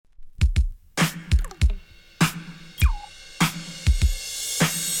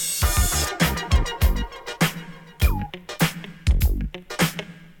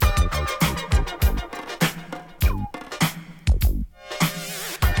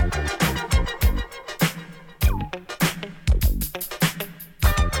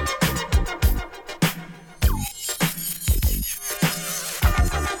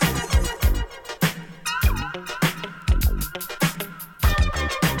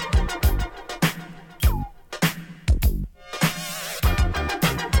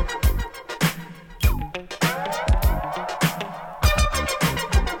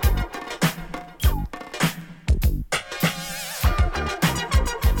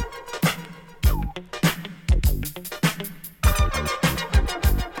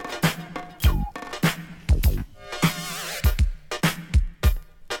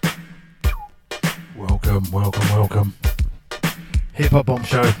Hip Hop Bomb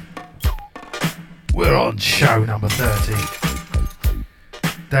Show. We're on show number 30.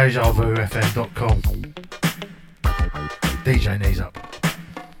 DejaVuFM.com. DJ Knees Up.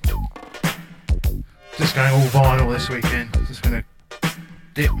 Just going all vinyl this weekend. Just going to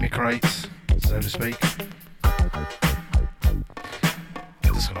dip my crates, so to speak.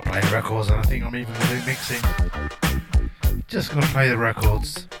 Just going to play the records. I don't think I'm even going to do mixing. Just going to play the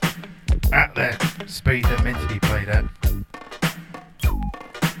records at their speed they're meant to be played at.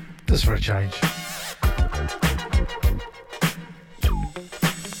 Just for a change.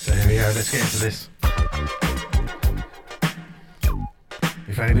 So here we go, let's get into this.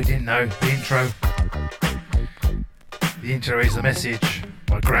 If anybody didn't know, the intro is The Message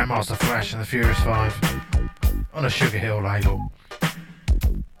by Grandmaster Flash and the Furious Five on a Sugar Hill label.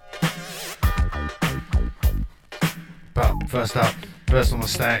 But first up, first on the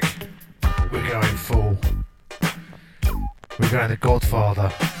stack, we're going full. We're going to Godfather,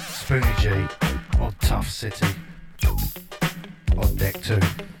 Spoonie G on Tough City on deck 2.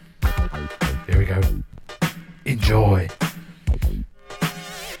 Here we go. Enjoy.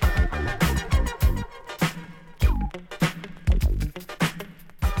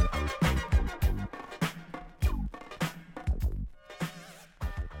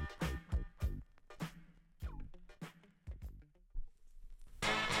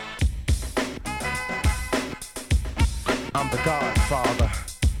 I'm the Godfather.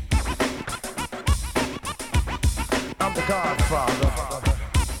 I'm the Godfather.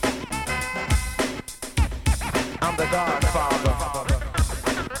 I'm the Godfather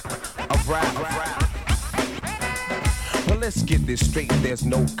of rap. Well, let's get this straight, there's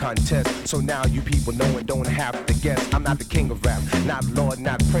no contest. So now you people know and don't have to guess. I'm not the king of rap, not Lord,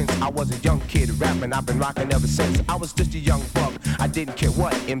 not Prince. I was a young kid rapping, I've been rocking ever since. I was just a young buck, I didn't care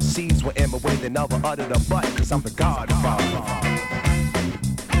what MCs were in my way, they never uttered a butt, cause I'm the Godfather.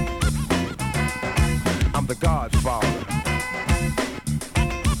 I'm the Godfather.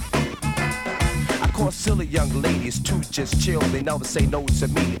 I call silly young ladies to just chill. They never say no to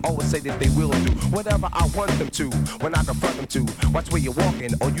me, always say that they will do whatever I want them to, when I confront them to. Watch where you're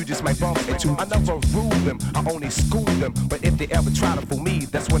walking, or you just might bump into. I never rule them, I only school them. But if they ever try to fool me,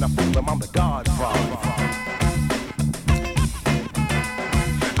 that's when I fool them. I'm the Godfather.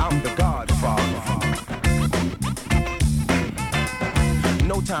 I'm the Godfather.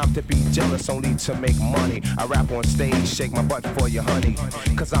 No time to be jealous, only to make money. I rap on stage, shake my butt for you, honey.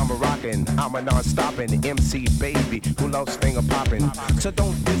 Cause I'm a rockin', I'm a non-stoppin' MC baby who loves finger poppin'. So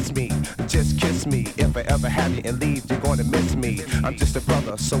don't diss me, just kiss me. If I ever have you and leave, you're gonna miss me. I'm just a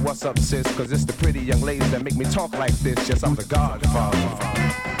brother, so what's up, sis? Cause it's the pretty young ladies that make me talk like this. Yes, I'm the Godfather.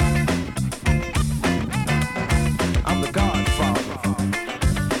 I'm the Godfather.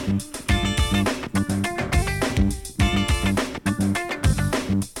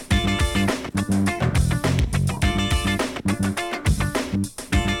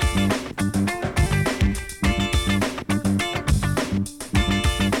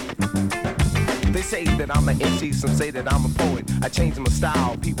 That I'm an MC, some say that I'm a poet. I changed my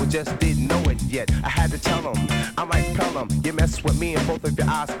style, people just didn't know it yet. I had to tell them, I'm like Pelham. You mess with me and both of your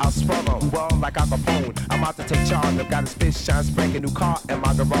eyes, I'll swell them. Well, like Al Capone, I'm out to take charge. I've got a spit shine, spank a new car in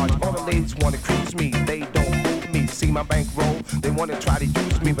my garage. All the ladies wanna cruise me, they don't move me. See my bankroll, they wanna try to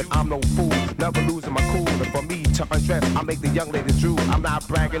use me, but I'm no fool, never losing my cool. And for me to undress, I make the young ladies drool. I'm not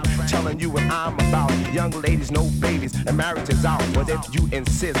bragging, telling you what I'm about. Young ladies, no babies, and marriage is out. But if you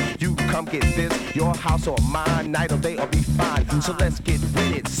insist, you come get this. Your house or mine, night or day or be fine. So let's get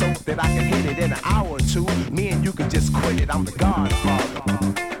with it, so that I can hit it in an hour or two. Me and you can just quit it. I'm the Godfather.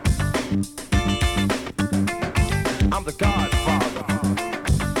 I'm the Godfather.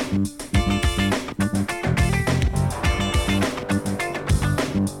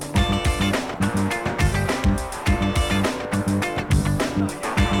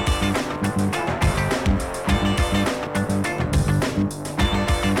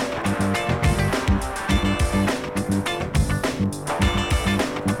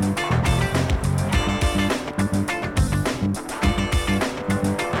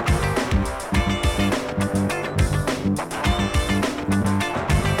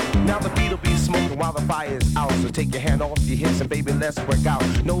 Take your hand off your hips and baby, let's work out.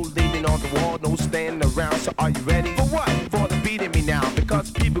 No leaning on the wall, no standing around. So are you ready? For what? For the beat in me now.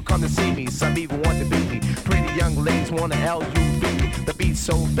 Because people come to see me, some even want to beat me. Pretty young ladies want to LUV. The beat's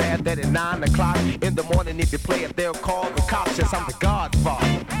so bad that at 9 o'clock in the morning, if you play it, they'll call the cops. Yes, I'm the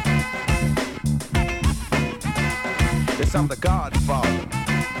Godfather. Yes, I'm the Godfather.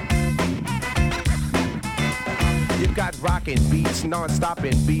 You Got rockin' beats,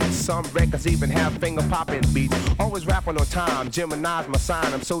 non-stopping beats. Some records even have finger-popping beats. Always rapping on time, Gemini's my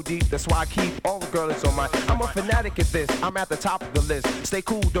sign. I'm so deep, that's why I keep all the girls on mine. I'm a fanatic at this, I'm at the top of the list. Stay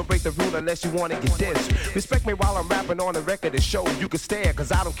cool, don't break the rule unless you wanna get dissed. Respect me while I'm rapping on the record and show. You can stare,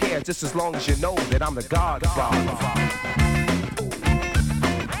 cause I don't care, just as long as you know that I'm the Godfather.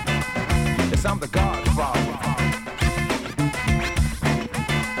 Yes, I'm the Godfather.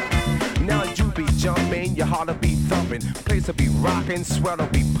 Now you be jumping, your heart'll be thumping, place will be rocking, sweat'll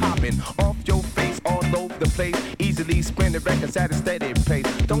be popping, off your face all over the place, easily spin the records at a steady pace.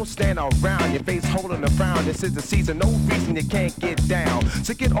 Don't stand around, your face holding a frown. This is the season, no reason you can't get down.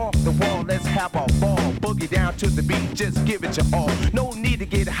 So get off the wall, let's have a ball. Boogie down to the beat, just give it your all. No need to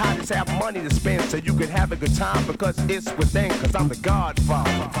get high, just have money to spend so you can have a good time because it's within, cause I'm the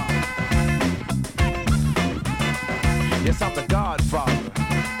Godfather. Yes, I'm the Godfather.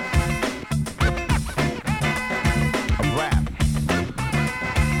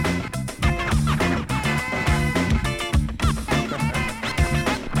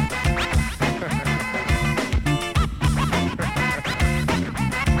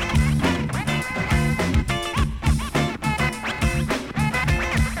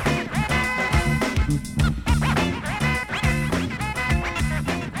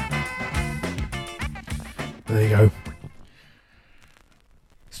 There you go.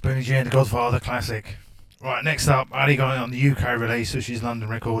 Spoonie G and the Godfather classic. Right, next up, I only got it on the UK release, which is London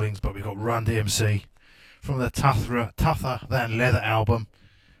Recordings, but we've got Run DMC from the Tougher Than Leather album.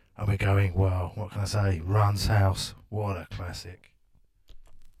 And we're going, well, what can I say? Run's House. What a classic.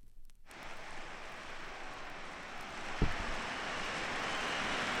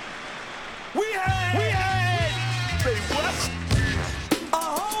 We had, say what? A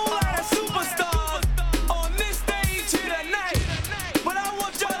whole lot of superstars on this stage here tonight. But I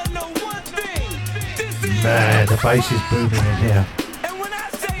want y'all to know one thing. This is Man, the bass is booming in here. And when I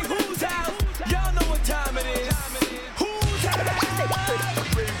say whose house, y'all know what time it is. Whose house?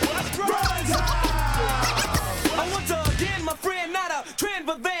 Run's house. I want to again, my friend, not a trend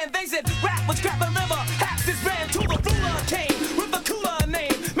for van. They said rap was crap, and never half this band to the Flula came with a cooler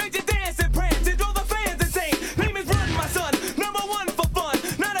name. Made you dance and prance and drove the fans insane. Name is Run, my son, #1 for fun.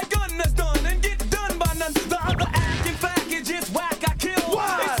 Not a gun that's done and get done by none. The other act, in fact, is just whack. I kill.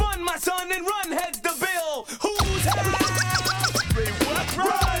 What? It's fun, my son, and Run heads the bill. Who's house? Say what?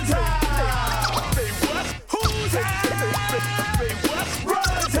 Run's house. Say what? Who's house? Say what?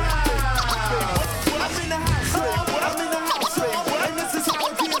 Run's house. I'm in the house. I'm in the house. And this is how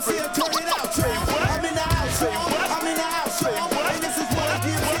DMC turn it out. I'm in the house. I'm in the house. And this is what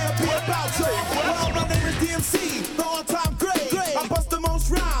DMC be about. Well, my name is DMC, the all-time great. I bust the most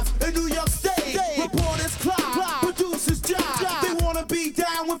rhymes in New York State. Reporters Clyde, producers Jive. They wanna be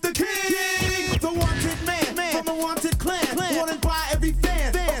down with the king, the wanted man from the wanted clan. Wanted by every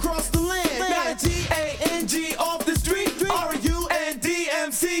fan across the land. Not a G-A-N-G off the street.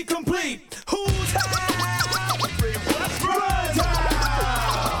 R-U-N-D-M-C complete. Who's house? Run's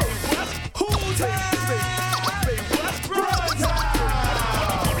house. Who's house? Run's house.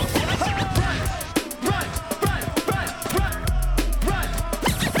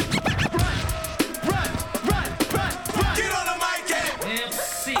 Get on the mic and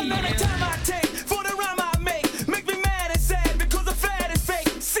MC. Another time I take for the rhyme I make me mad and sad because the fad is fake.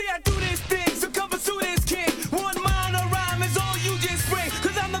 See, I do this thing, so come pursue this king. One minor rhyme is all you just bring.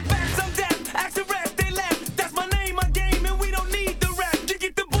 Cause I'm the best, I'm deaf, ask the rest, they laugh. That's my name, my game, and we don't need the rap. You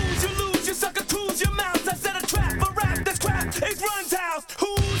get the booze, you lose, you sucker cruise your mouth. I set a trap for rap, that's crap. It's Run's house.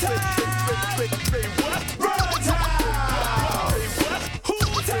 Who's house? Say what? Run's house.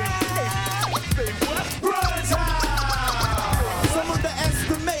 Who's house? Say what? Run's house. Some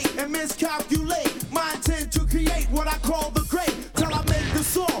underestimate and miscalculate my intent to create what I call the great. Till I make the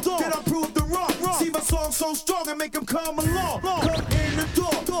song, then I prove the wrong. See my song so strong and make them come along. Come in the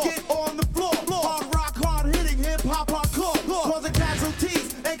door, get on the floor. Hard rock, hard hitting, hip hop, hardcore. Causing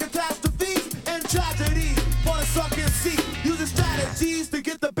casualties and catastrophes and tragedies for the suck MCs. Using strategies to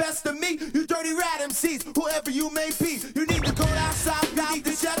get the best of me. You dirty rat MCs, whoever you may be. You need to go down south, you need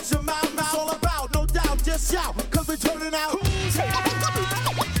to shut your mouth. It's all about, no doubt, just shout. Cause we're turning out. Who's house?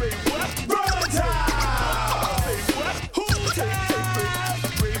 Say what? Run's house. Say what? Who's house?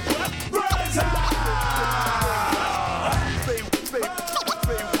 Say what? Run's house. Say what? Say what?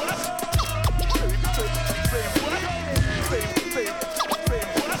 Say what?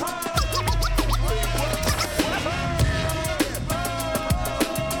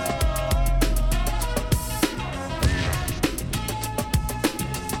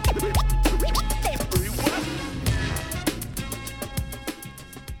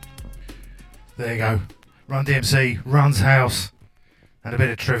 There you go. Run DMC, Run's House, and a bit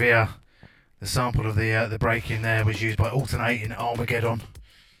of trivia. The sample of the break-in there was used by Alternating Armageddon.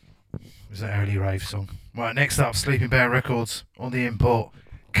 It was an early rave song. Right, next up, Sleeping Bear Records on the import.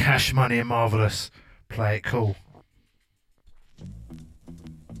 Cash Money and Marvelous. Play it cool.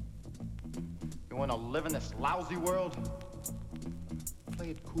 You want to live in this lousy world?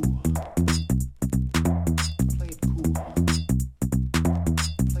 Play it cool. Play it cool.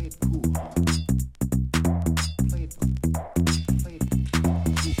 Play it cool. Play it cool. Play it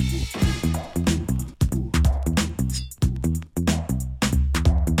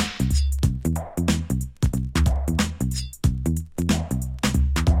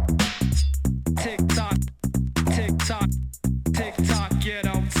Tick tock, tick tock, tick tock, you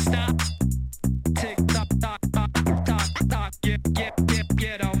don't stop. Tick tock, tock, tock, tock, tock,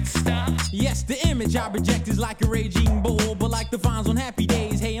 you don't stop. Yes, the image I project is like a raging bull, but like the vines on happy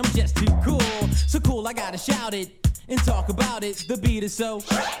days, hey, I'm just too cool. So cool, I gotta shout it and talk about it. The beat is so,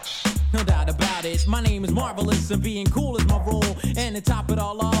 no doubt about it. My name is Marvelous and being cool is my role. And to top it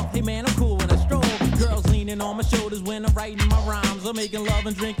all off, hey man, I'm cool when I stroll. Girls leaning on my shoulders when I'm writing my rhymes. I'm making love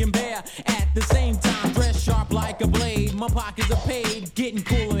and drinking beer at the same time. Dress sharp like a blade, my pockets are paid. Getting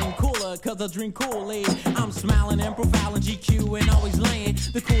cooler and cooler, cause I drink Kool-Aid. I'm smiling and profiling GQ and always laying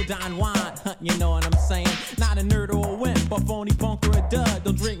the cool Don wine, you know what I'm saying. Not a nerd or a wimp, a phony punk or a dud.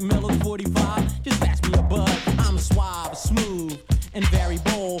 Don't drink Miller's 45, just pass me a bud. I'm suave, smooth, and very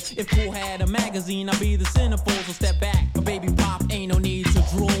bold. If Cool had a magazine, I'd be the centerfold. So step back, but baby pop, ain't no need to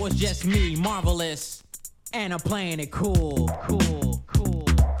drool. It's just me, Marvelous, and I'm playing it cool, cool, cool, cool.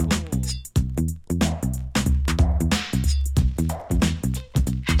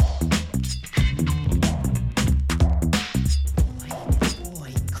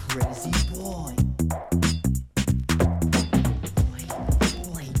 Boy, crazy boy.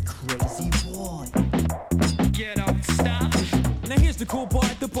 Boy, crazy boy. You don't stop. Now here's the cool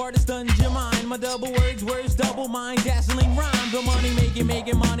part, the part that stuns your mind. My double words, double mind, gasoline rhyme. The money making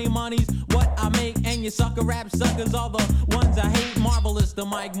money's what I make. And you sucker rap suckers, all the ones I hate. Marvelous, the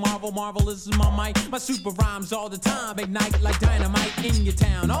mic, marvelous is my mic. My super rhymes all the time, ignite like dynamite in your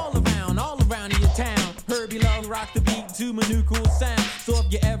town. All around in your town. Herbie Love rock the beat to my new cool sound. So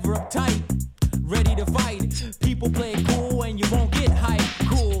if you're ever uptight, ready to fight, people play cool and you won't get hype.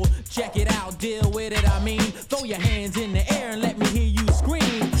 Cool, check it out, deal with it, I mean. Throw your hands in the air and let me hear you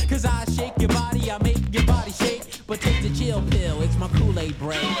scream. Cause I shake your body, I make your body shake. But take the chill pill, it's my Kool-Aid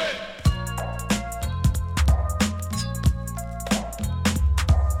break.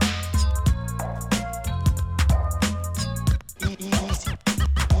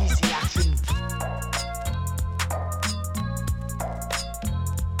 Easy action.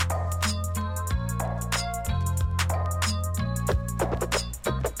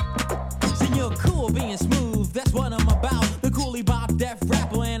 See, you're cool being smooth, that's what I'm about. The Coolie Bop, Def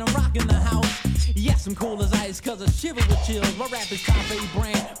Rapper, and I'm rocking the house. Yes, I'm cool as ice, cause I shiver with chills. My rap is top A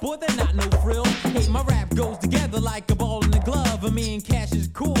brand, boy, they're not no frill. Hey, my rap goes together like a ball in the glove. And me and Cash is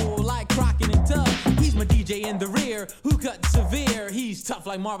cool, like Crockett and Tub. He's my DJ in the rear, who cut severe. He's tough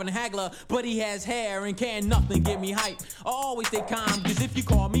like Marvin Hagler, but he has hair and can't nothing give me hype. I always stay calm, cause if you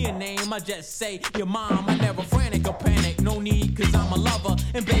call me a name, I just say your mom. I never frantic or panic, no need, cause I'm a lover.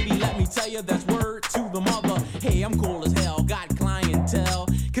 And baby, let me tell you, that's word to the mother. Hey, I'm cool as hell, got clientele.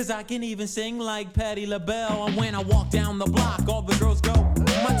 Cause I can even sing like Patti LaBelle. And when I walk down the block, all the girls go.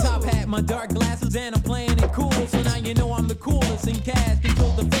 My top hat, my dark glasses, and I'm playing it cool. So now you know I'm the coolest in Cash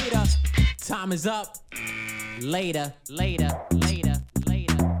until the fader. Time is up. Later, later, later,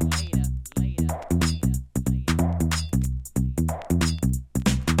 later, later, later, later,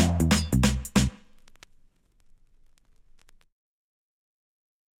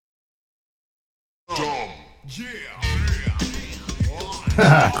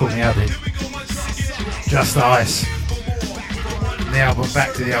 Caught me out there. Just Ice. The album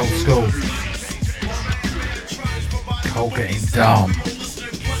Back to the Old School. Cole getting dumb.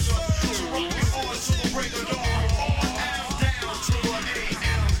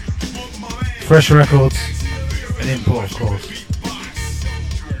 Fresh Records. An import, of course.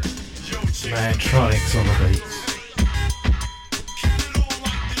 Mantronics on the beat.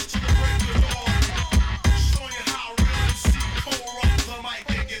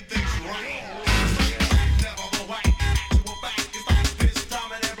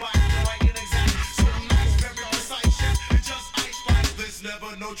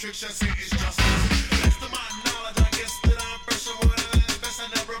 Tricks, I see it's just that's to my knowledge. I guess that I'm fresh and one of the best. I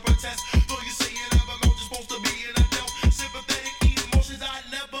never protest. Though you say you never know, you're supposed to be in a doubt. Sympathetic emotions I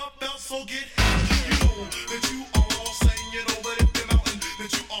never felt. So get out. You know that you are all saying, you know that if you're mountain,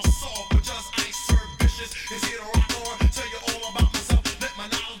 that you are soft, but just ice serve vicious.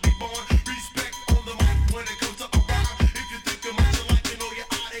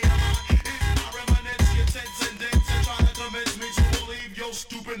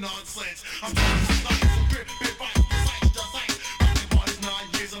 nonsense. I'm trying to say life so grip, advice, precise, just like rocking parties 9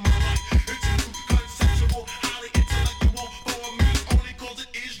 years of my life. It's a new conceptual, highly intellectual for me, only cause it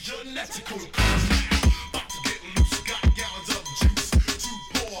is genetical. About to get loose, got gallons of juice to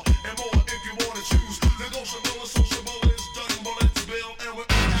pour and more if you wanna choose. Negotiable and sociable is done, but let's build and we're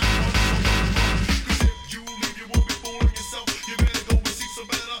all have one. Cause if you leave, you will be fooling yourself. You better go and seek some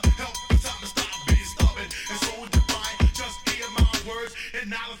better help. It's time to stop being stubborn and so defiant. Just hear my words and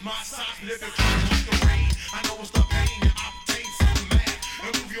now it's my size. And if you're trying like the rain, I know it's the pain. You obtain some mad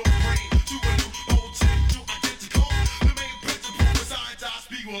and move your brain to a new potential identical. The main principle besides I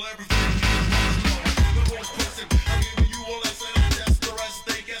speak well everything is rational. The voice pressing, I'm giving you a lesson. I test the rest.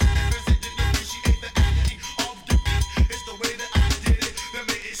 They guess if it didn't appreciate the agony of defeat. It's the way that I did it that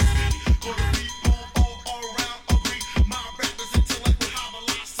made it sweet. Cause the people all around agree. My rap is intellect with high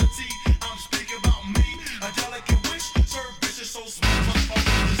velocity. I'm speaking about me, a delicate wish. Serve vicious so smooth like a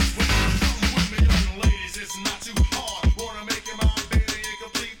this switch. Some women, young ladies, it's not too hard. Wanna make it my baby and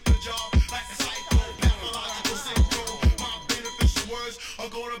complete the job. Like a psycho, pathological syndrome. My beneficial words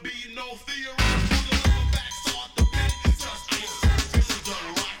are gonna be no theory. For the love of facts are the pen. Just ice, this is the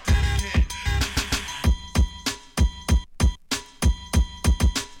rock to the head.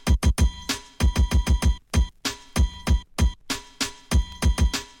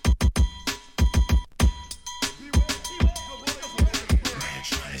 Man,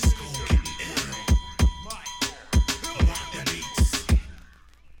 try to school, get ill. Rock the beats.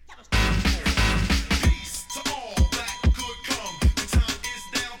 Peace to all that could come. The time is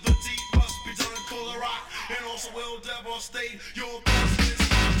now, the deed must be done. Color rock and also will devastate your thoughts. It's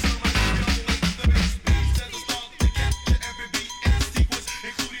time to manipulate the bass beats and the start to capture every beat and sequence,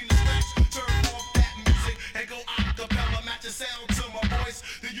 including the scratch. Turn off that music and go acapella. Match the sound to my voice.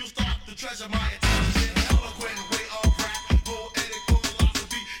 Then you start to treasure my intelligent, eloquent way of rap. Poetic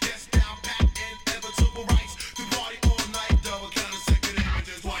philosophy, yes, down pat, inevitable rights. To party all night, double counter-second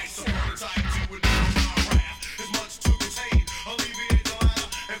images twice. A prototype to endure my wrath. There's much to contain. Alleviate the latter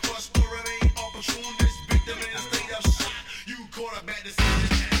and crush the remain. Opportunist victim in a state of shock. You caught a bad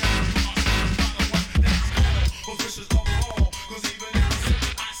decision and now you are stopped by the one that's called positions overall. Cause even if it's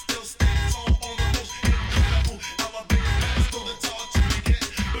simple, I still stand tall on the most incredible elevated pedestal that's hard to get.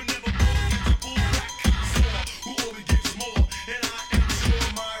 But never forget the bull black connoisseur who always gives more. And I am sure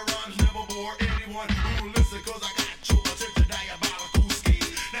my rhymes never bore anyone who will listen. Cause I got your attention, diabolical scheme.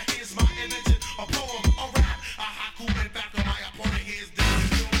 Now here's my invention, a poem, a rap, a haiku. In fact, my opponent here's this.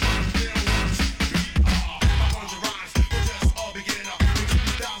 If you don't want them, want to be 500 rhymes, but just a beginner. With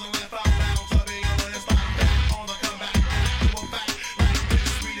 2,005 pounds of being a list like that on the comeback. Actual fact, like this,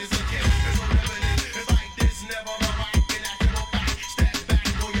 sweet as a kid. It's so limited, it's like this, never the right. In actual fact, step back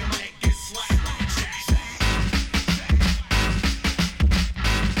or you might get slapped like Jack.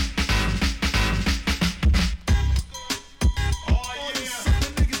 Oh yeah,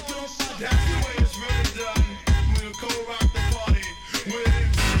 that's the way it's really done. We'll go rock the party with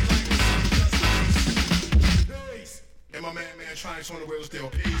MC like it's just ice. And my man trying to wheel still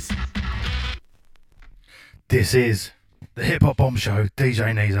peace. This is the Hip Hop Bomb Show,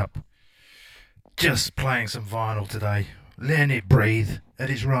 DJ Knees Up. Just playing some vinyl today, letting it breathe at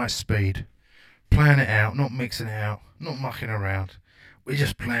its right speed. Playing it out, not mixing it out, not mucking around. We're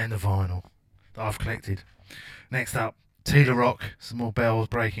just playing the vinyl that I've collected. Next up, Tila Rock, some more bells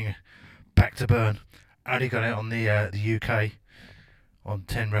breaking, Back to Burn. Only got it on the UK on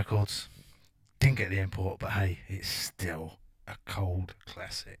 10 records. Didn't get the import, but hey, it's still a cold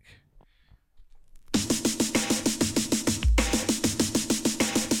classic.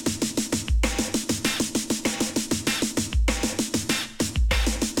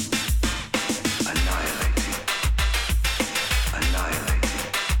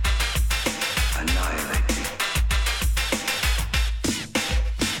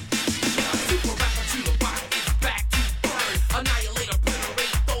 Super rapper Tila Rock is back to burn. Annihilate,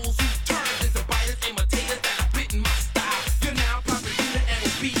 obliterate those who turn into biters, imitators that are bitten my style. You're now prosecuted and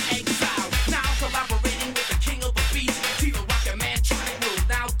will be a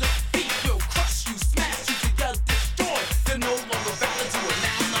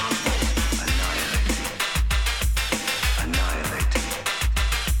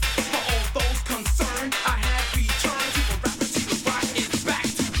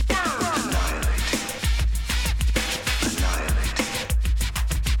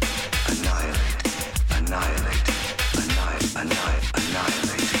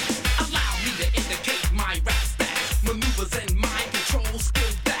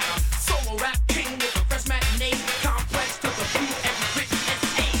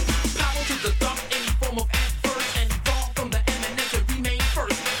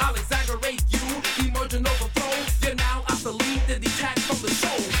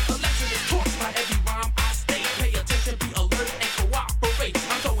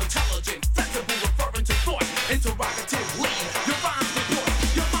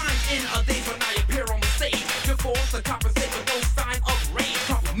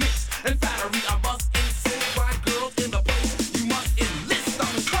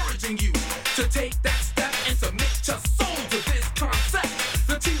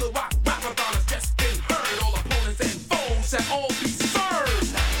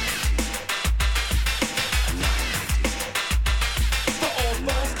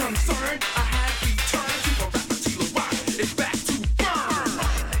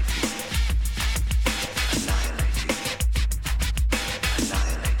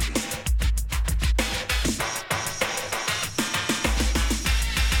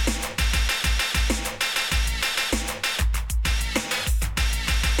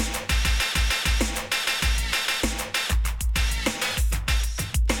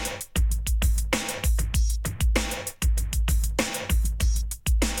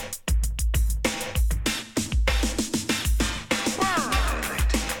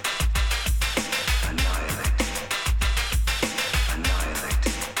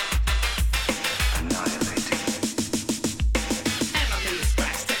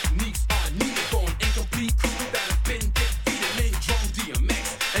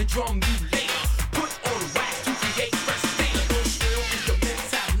from you later. Put on wax to create fresh data. Those shrill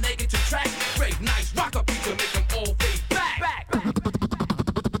instruments have negative track. Break nice rock a beat to make them all fade back.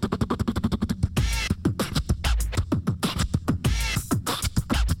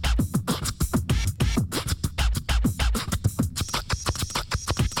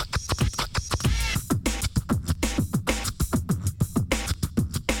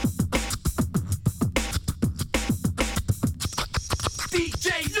 DJ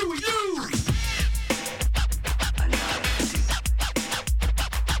Louie Lou.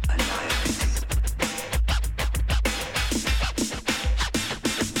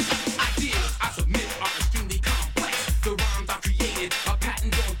 Ideas I submit are extremely complex. The rhymes I created are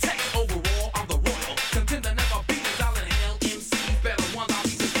patent on text. Overall, I'm the royal contender, never beaten. I'll inhale MCs, better ones I'll be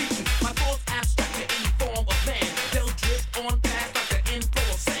defeating. My thoughts abstract to any form of man. They'll drift on past like the inflow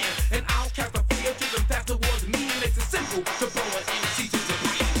of sand. And I'll cast a fear to them pass towards me. Makes it simple to blow an MC to the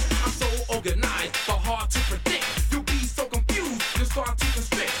brain. I'm so organized, but hard to predict. You'll be so confused, you'll start to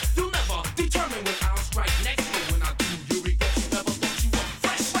constrict. You'll never determine when I'll strike next. But when I do, you regret you never thought you were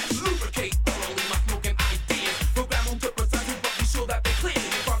fresh. Lubricate thoroughly my smoking ideas. Program them to precisely, but be sure that they clear.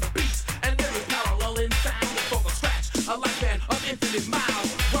 You find the beats and lyrics parallel in sound. It's all the scratch, a lifespan of infinite miles.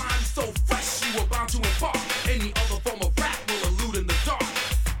 Rhymes so fresh, you were bound to embark. Any other form of rap will elude in the dark.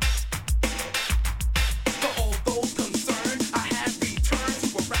 For all those concerned, I have returned to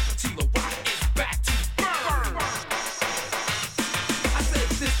a rapper till the rock is back to burn. I said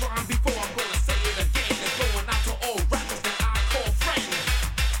this rhyme before, I'm gonna say it again. It's going out to all rappers that I call friends.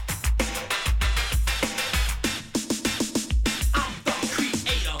 I'm the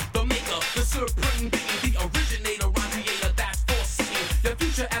creator, the maker, the supreme being, the originator, rhyme creator that's foreseeing your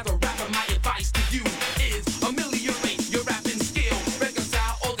future as a rapper. My advice to you is ameliorate your rapping skill.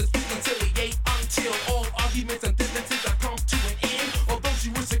 Reconcile all disputes, conciliate until all arguments and differences are come to an end. Or those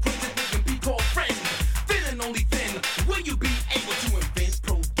you wish acquainted with can be called friends. Then and only then will you be able to invent,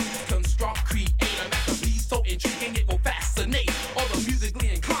 produce, construct, create a masterpiece so intriguing it will fascinate all the musically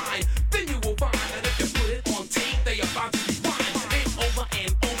inclined. Then you will find that if you put it on tape, they are bound to rewind and over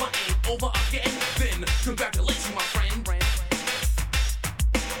and over and over again. Then congratulations, my friend.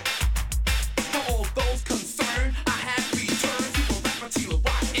 For all those concerned, I have returned to a rapper till the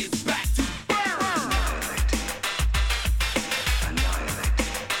rock is back to burn.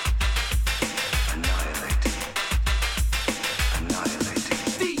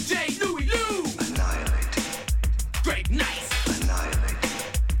 DJ Louie Lou. Greg Nice.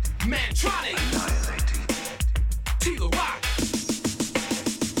 Mantronic. Till the rock.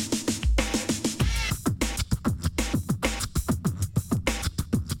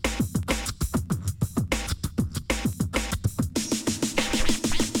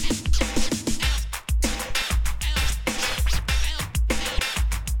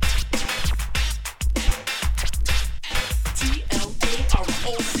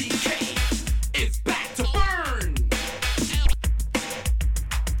 TLAROCK is back to burn.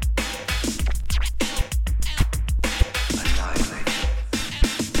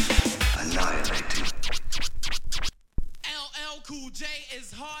 LL Cool J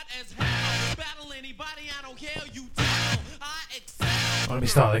is hard as hell. Battle anybody, I don't care, you tell. I excel. Well, let me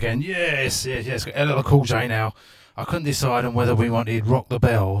start again. Yes. Got LL Cool J now. I couldn't decide on whether we wanted Rock the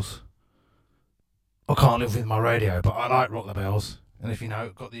Bells or Can't Live With My Radio, but I like Rock the Bells. And if you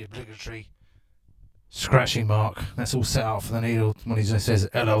know, got the obligatory scratching mark. That's all set up for the needle when he just says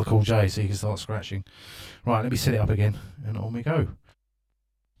LL Cool J, so you can start scratching. Right, let me set it up again, and on we go.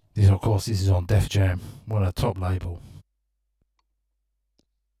 This, of course, this is on Def Jam, one of the top label.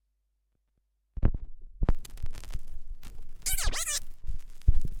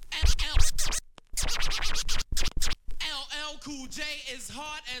 LL Cool J is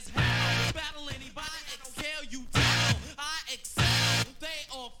hard as hell. Battle anybody, I don't care, you tell. I excel, they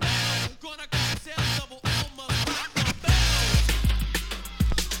all fail. Gonna go sell double L, must rock my bell.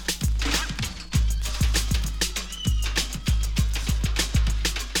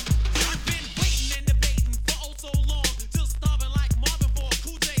 I've been waiting and debating for oh so long. Just starving like Marvin for a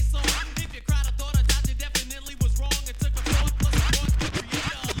Cool J song. If you cried, I thought I died, you definitely was wrong. It took a thought plus a thought to create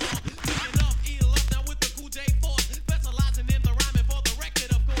a along. Took enough, eat enough, now with the Cool J force. Specializing in the rhyming for the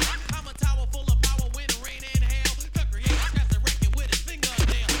record, of course. I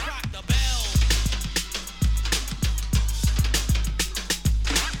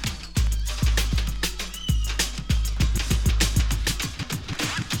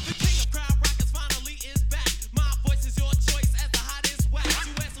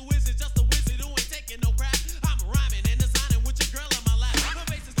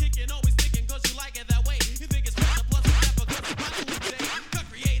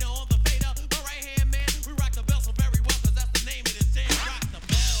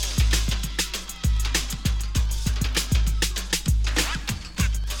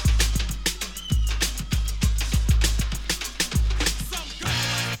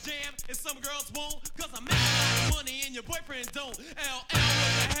your boyfriend don't. LL, what the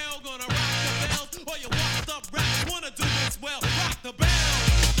hell, gonna rock the bells? Or you washed up rappers wanna do this well? Rock the bells.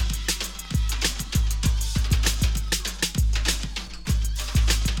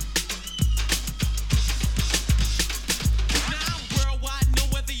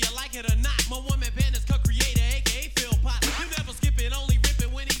 Or not, my woman band is co-creator, aka Phil Pot. You never skip it, only rip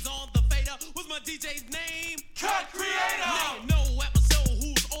it when he's on the fader. What's my DJ's name? Cut Creator! No episode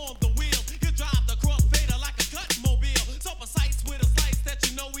who's on the wheel. He'll drive the crossfader like a cut mobile. So precise with a slice that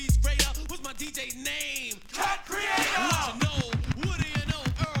you know he's greater. What's my DJ's name? Cut Creator! What you know? What do you know?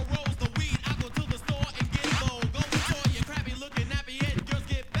 Earl rolls the weed. I go to the store and get low. Go for your crabby looking nappy head. Girls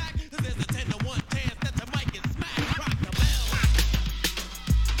get back, cause there's a 10 to 1 chance that the mic is smacked. Rock the bell.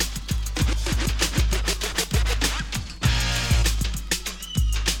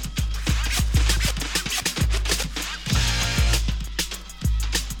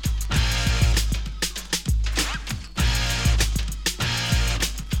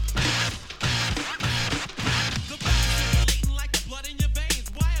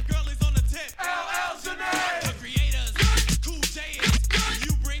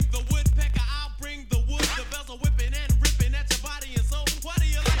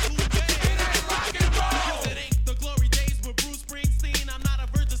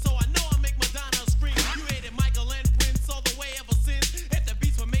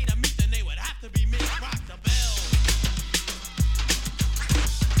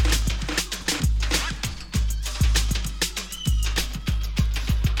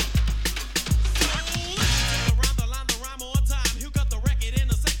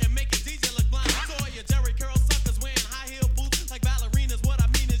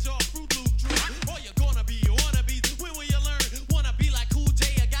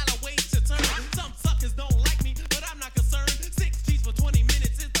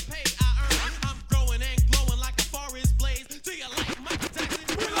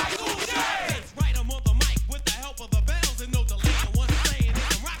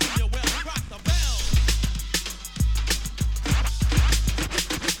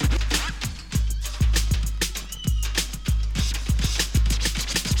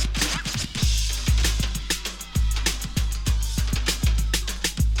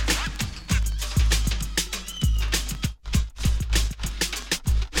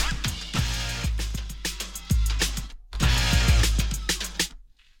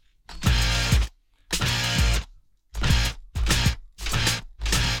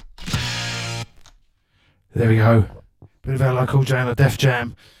 There we go. Bit of LL Cool J and the Def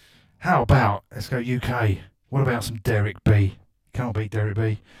Jam. How about, let's go UK. What about some Derek B? Can't beat Derek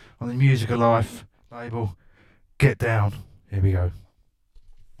B. On the Music of Life label. Get Down. Here we go.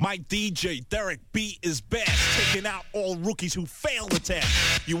 My DJ Derek B is best, taking out all rookies who fail the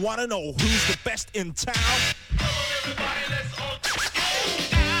test. You want to know who's the best in town? Come on, everybody, let's all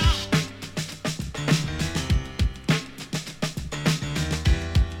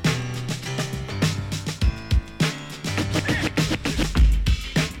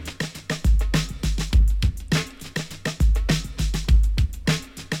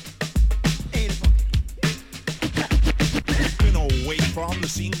from the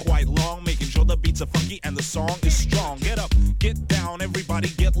scene quite long, making sure the beats are funky and the song is strong. Get up, get down, everybody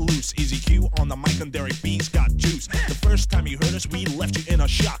get loose. Easy Q on the mic and Derek B's got juice. The first time you heard us, we left you in a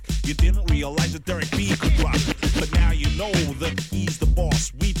shock. You didn't realize that Derek B could rock, but now you know that he's the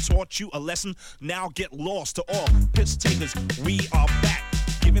boss. We taught you a lesson, now get lost. To all piss takers, we are back,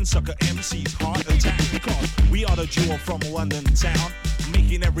 giving sucker MCs heart attack, because we are the duo from London town,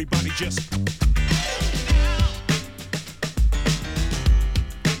 making everybody just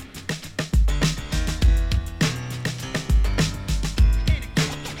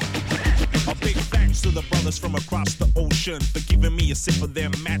to the brothers from across the ocean for giving me a sip of their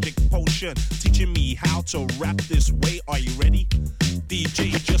magic potion, teaching me how to rap this way. Are you ready? DJ,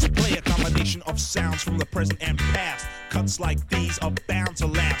 just play a combination of sounds from the present and past. Cuts like these are bound to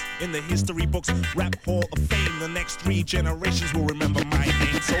last in the history books, Rap Hall of Fame. The next 3 generations will remember my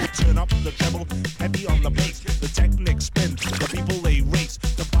name. So turn up the treble, heavy on the bass. The Technics spin, the people they race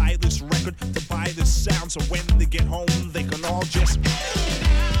to buy this record, to buy this sound. So when they get home, they can all just.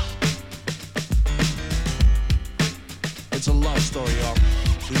 It's a love story, y'all.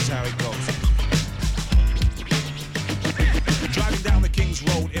 This is how it goes. Driving down the King's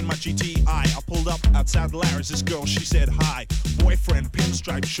Road in my GTI, I pulled up outside Larry's. This girl, she said hi. Boyfriend,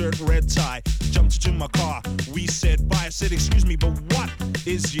 pinstripe shirt, red tie. Jumped into my car. We said bye. I said, excuse me, but what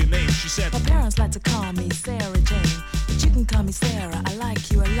is your name? She said, my parents like to call me Sarah Jane, but you can call me Sarah. I like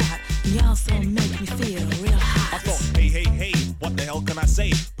you a lot. You also make me feel real hot. I thought, hey, hey, hey, what the hell can I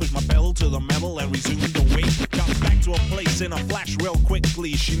say? Push my pedal to the metal and resume the way. Got back to a was in a flash real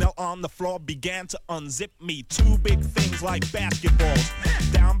quickly. She knelt on the floor, began to unzip me. Two big things like basketballs.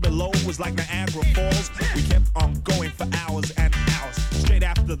 Down below was like Niagara Falls. We kept on going for hours and hours. Straight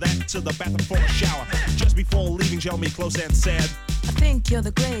after that to the bathroom for a shower. Just before leaving, she held me close and said, I think you're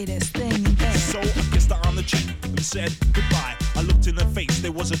the greatest thing in bed. so I kissed her on the cheek and said goodbye. I looked in her face,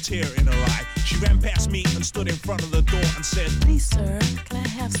 there was a tear in her eye. She ran past me and stood in front of the door and said, Please, sir, can I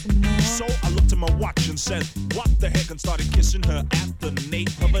have some more? So I looked at my watch and said, what the heck, and started kissing her at the nape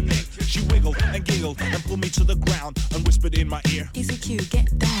of her neck. She wiggled and giggled and pulled me to the ground and whispered in my ear, Easy Q,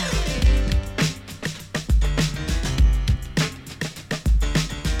 get down.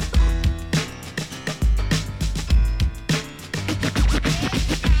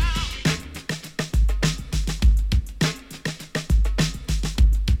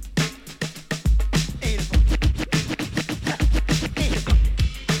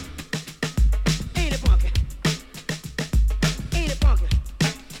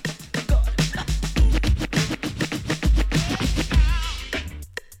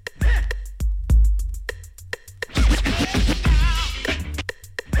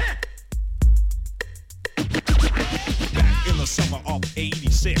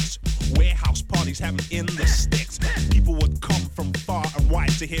 warehouse parties happened in the sticks. People would come from far and wide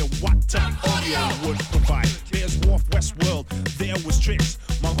to hear what audio would provide. There's Wharf Westworld, there was Tricks,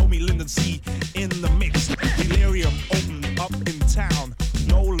 my homie Lyndon C in the mix. Delirium opened up in town.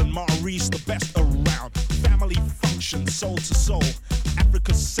 Nolan Maurice, the best around. Family function, soul to soul.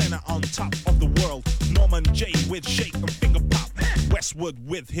 Africa Center on top of the world. Norman J with Shake and Finger Pop. Westwood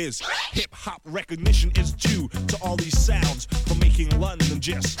with his hip-hop recognition is due to all these sounds for making London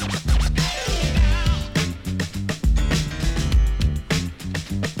just to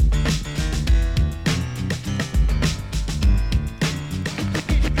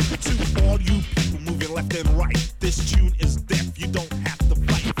all you people moving left and right. This tune is deaf, you don't have to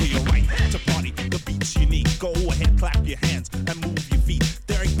fight for your right to party. The beat's unique, go ahead, clap your hands and move your feet.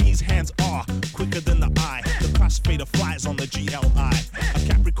 Derek B's hands are quicker than the eye. The crossfader flies on the GLI. A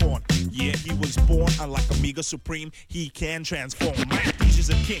Capricorn, yeah, he was born unlike Amiga Supreme. He can transform. Mike Beach is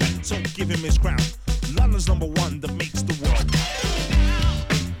a king, so give him his crown. London's number one that makes the world.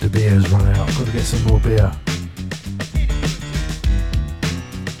 The beer's run out. Got to get some more beer.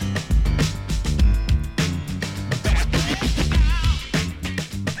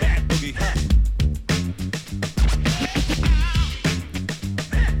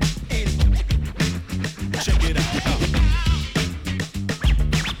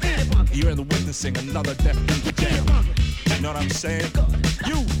 Sing another Deaf Beat jam. You know what I'm saying?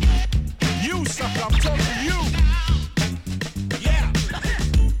 You sucker, I'm talking to you. Yeah.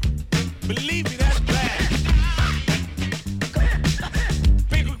 Believe me, that's bad.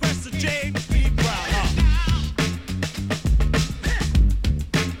 Big request to James B. Brown,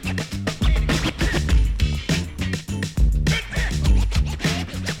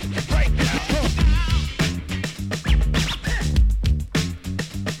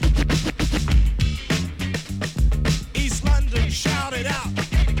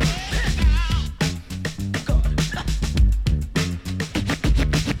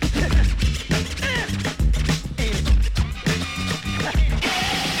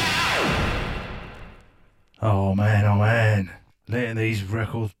 Oh man, letting these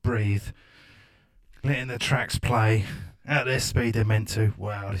records breathe, letting the tracks play at their speed they're meant to.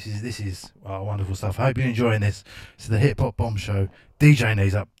 Wow, this is wonderful stuff. I hope you're enjoying this. It's the Hip Hop Bomb Show. DJ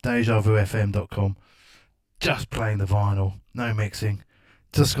Knees Up, DejaVuFM.com. Just playing the vinyl, no mixing.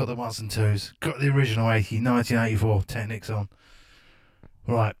 Just got the ones and twos. Got the original 1984 Technics on.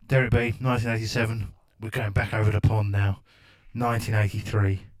 Right, Derek B, 1987. We're going back over the pond now.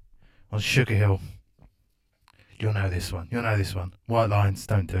 1983 on Sugar Hill. You'll know this one. White Lines,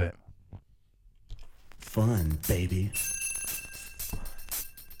 Don't Do It. Fun, baby.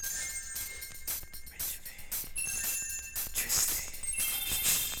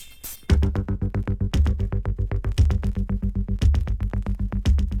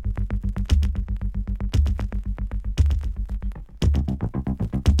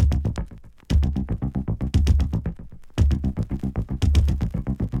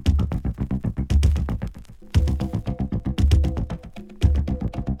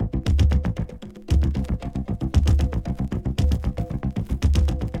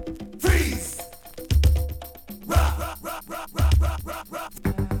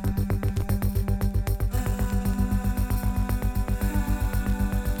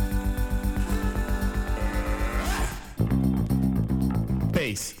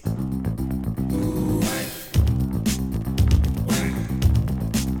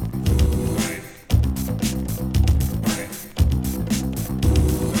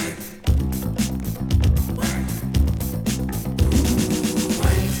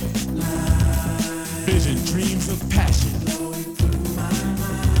 streams of passion.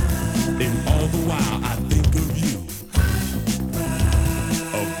 And all the while I think of you.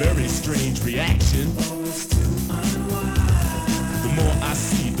 A very strange reaction. The more I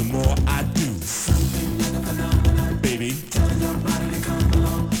see, the more I do. Baby, telling your body to come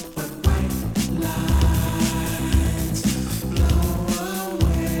along, but white lines blow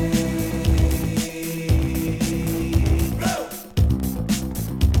away. Blow,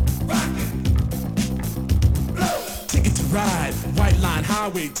 rockin', blow. Ticket to ride, White Line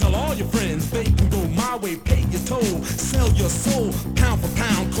Highway. Tell all your friends they can go my way. Pay your toll, sell your soul. Pound for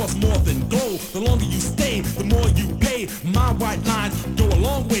pound, costs more than gold. The longer you stay, the more you pay. My white lines go a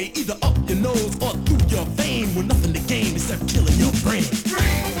long way, either up your nose or through your vein. With nothing to gain except killing your brain.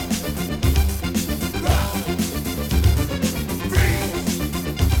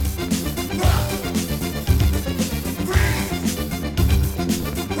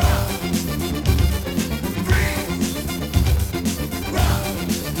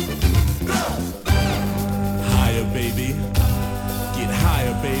 Higher, baby. Get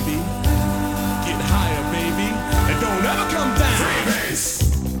higher, baby. Get higher, baby. And don't ever come down. Freebase.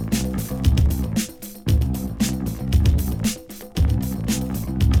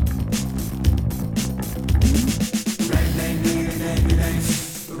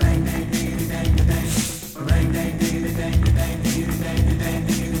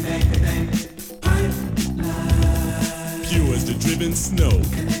 Pure as the driven snow.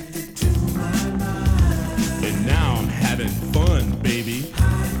 And now I'm having fun, baby.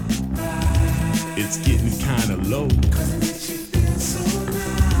 It's getting kinda low.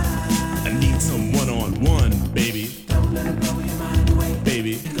 I need some one-on-one, baby. Don't let it blow your mind away,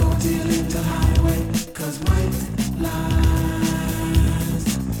 baby. Go till into highway, 'cause white lines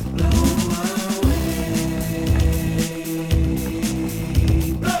blow away.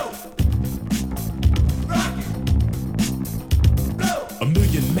 Blow, rock it, blow. A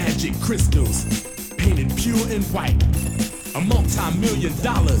million magic crystals, painted pure and white. A multi-million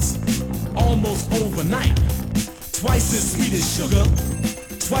dollars, almost overnight. Twice as sweet as sugar,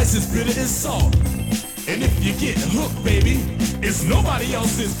 twice as bitter as salt. And if you get hooked, baby, it's nobody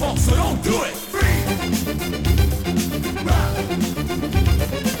else's fault, so don't do it. Free. Rock.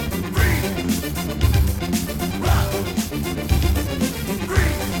 Free. Rock.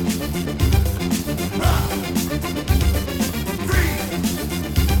 Free. Rock. Free.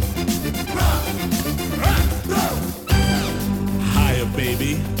 Rock. Rock. Go. Higher,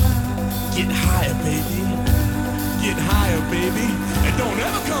 baby. Get higher, baby. Get higher, baby. And don't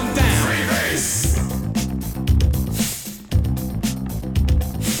ever come down. Freebase.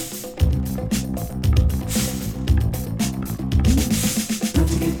 Don't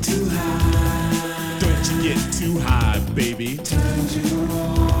you get too high. Don't you get too high, baby. Turn you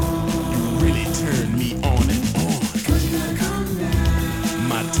on. You really turn me on and on. 'Cause you gotta come down.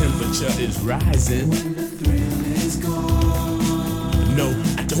 My temperature is rising. When the thrill is gone. No,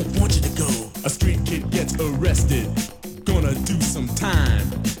 I don't want you to go. A street kid gets arrested, gonna do some time.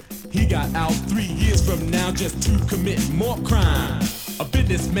 He got out 3 years from now just to commit more crime. A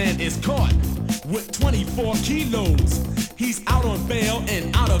businessman is caught with 24 kilos. He's out on bail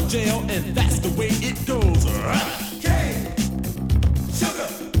and out of jail, and that's the way it goes. Cane, sugar,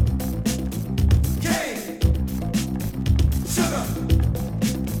 cane, sugar,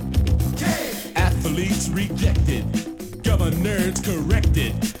 cane. Athletes rejected, governors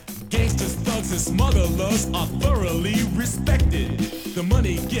corrected. Gangsters, thugs, and smugglers are thoroughly respected. The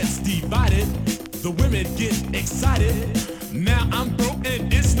money gets divided, the women get excited. Now I'm broke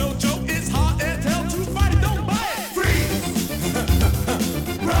and it's no joke, it's hard as hell to fight it, don't buy it. Freeze!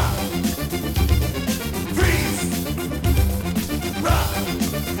 Rock! Freeze! Rock!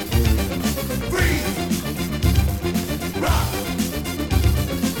 Freeze! Rock!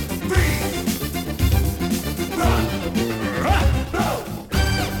 Freeze! Rock! Rock! Blow!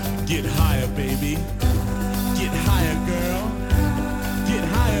 Get higher, baby. Get higher, girl. Get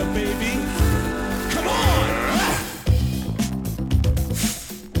higher, baby. Come on!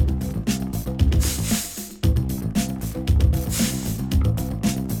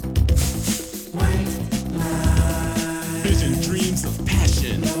 Vision, dreams of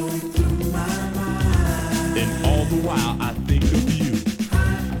passion. And all the while I think of you.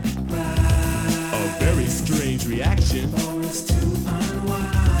 A very strange reaction.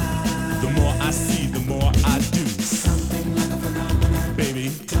 The more I see, the more I do. Something like a phenomenon,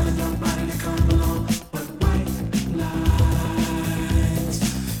 baby. Telling your body to come along, but white lines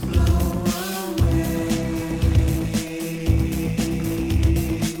blow away.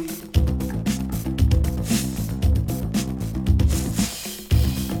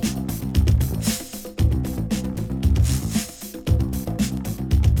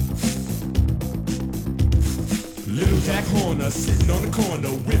 corner, sitting on the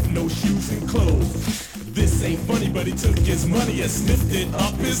corner with no shoes and clothes. This ain't funny, but he took his money and sniffed it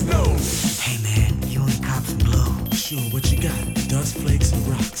up his nose. Hey man, you only cop some blow. Sure, what you got? Dust flakes and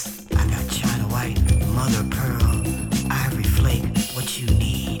rocks. I got China White, Mother of Pearl, Ivory Flake. What you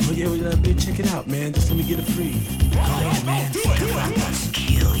need? Oh yeah, well, bitch, check it out, man. Just let me get it free. Go ahead, man. Step out, I'll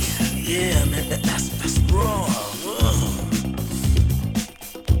kill you. Yeah, man, that's raw. Ugh.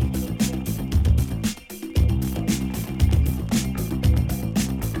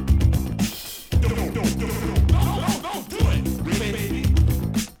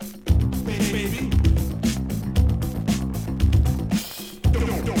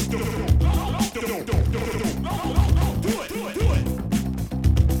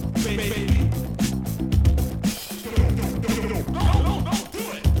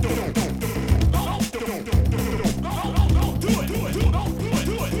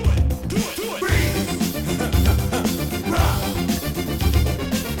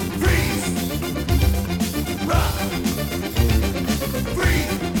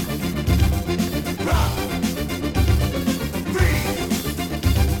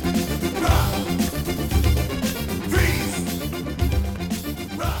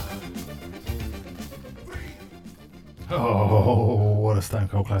 Oh, what a Stone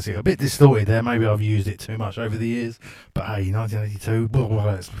Cold classic. A bit distorted there. Maybe I've used it too much over the years. But hey, 1982,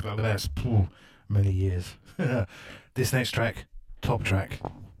 that's many years. This next track, top track.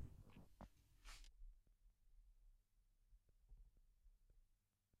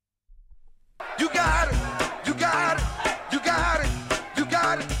 You got it, you got it, you got it, you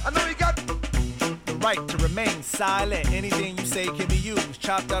got it. I know you got the right to remain silent. Anything you say can be used,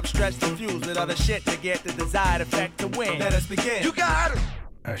 chopped up, stretched, and fused with other shit to get the desired effect to win. Let us begin. You got it.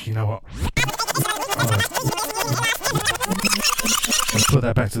 Actually, you know what? Let's put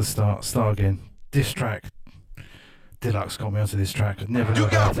that back to the start. Start again. This track. Deluxe got me onto this track. I never knew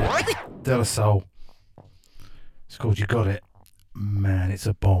about it. De La Soul. It's called You Got It. Man, it's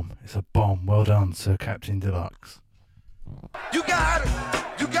a bomb. It's a bomb. Well done, Sir Captain Deluxe. You got it,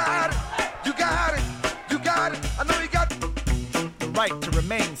 you got it, you got it, you got it. I know you got the right to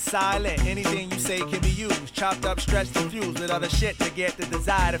remain silent. Anything you say can be used, chopped up, stretched, and fused with other shit to get the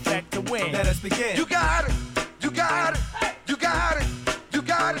desired effect to win. Let us begin. You got it, you got it, you got it, you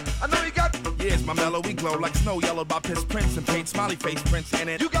got it. I know you got Yeah, it's my mellow, we glow like snow yellowed by piss prints and paint smiley face prints in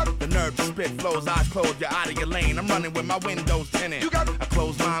it. You got the nerve to spit flows, eyes closed, you're out of your lane. I'm running with my windows tinted. You got a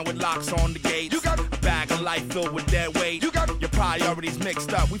closed mind with locks on the gates. You got a bag of life filled with dead weight. You got your priorities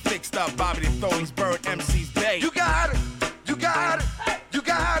mixed up. We fixed up Bobby to throw these bird MCs bait. You got it, you got it, you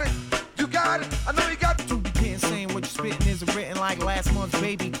got it, you got it. I know you got to begin saying what you're spitting isn't written like last month's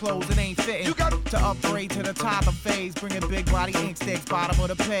baby clothes. It ain't fitting. You got to upgrade to the toddler phase, bringing big body ink sticks bottom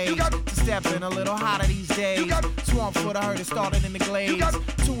of the page. You got to step in a little hotter these days. You got Swamp Foot, I heard it started in the Glades. You got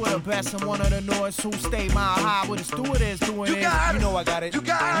two of the best and one of the noise who stay mile high with a steward is doing it. got You know I got it. You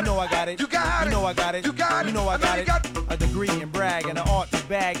got You know I got it. You got You know I got it. You got You know I got it. A degree in brag and an art to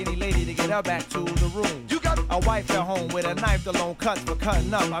bag any lady to get her back to the room. You got a wife at home with a knife alone cuts for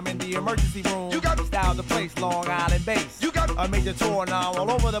cutting up. I'm in the emergency room. You got style to place Long Island base. You got a major tour now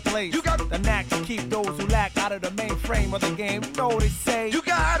all over the place. You got the knack to keep those who lack out of the mainframe of the game. You know what they say. You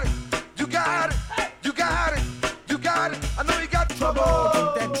got it. You got it. You got it. You got it. I know you got trouble.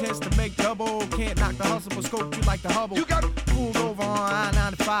 Take that chance to make double. Can't knock the hustle, but scope you like the Hubble. You got pulled over on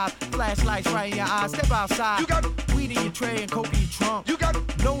I-95. Flashlights right in your eyes. Step outside. You got weed in your tray and coke in your trunk. You got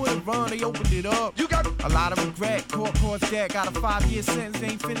nowhere to run. They opened it up. You got a lot of regret. Court's dead. Got a 5-year sentence.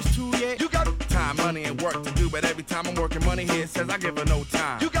 Ain't finished 2 yet. You got time, money, and work to do, but every time I'm working money here, it says I give her no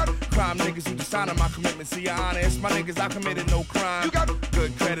time. You got crime niggas who dishonor my commitment. See, you're honest, my niggas, I committed no crime. You got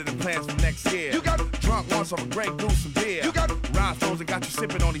good credit and plans for next year. You got drunk once off a Grey Goose and beer. You got rhymes frozen, got you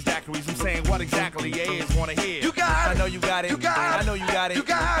sipping on these daiquiris. I'm saying what exactly your ears wanna hear. You got I know you got it. You got I know you got it. You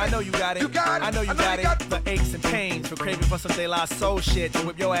got I know you got it. You got I know you got it. The aches and pains for craving for some De La Soul shit to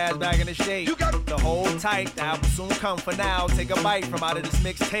whip your ass back in the shape. You got the hold tight. The album soon come for now. Take a bite from out of this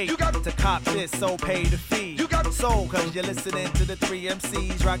mixtape. You got to cop this, so pay the fee. You got soul, cause you're listening to the 3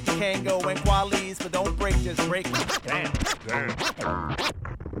 MCs. Rock the Kango and Qualies, but don't break, just break. Damn.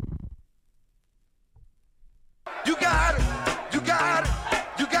 You got it. You got it.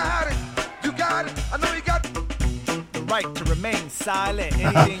 You got it. You got it. I know you got the right to remain silent.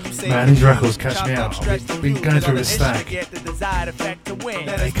 Anything you say. Man, these records catch me out. I've been going through a stack. Get the desired effect to win.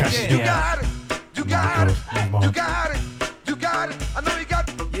 They catch me out. You got it. You got it. You got it. You got it. I know you got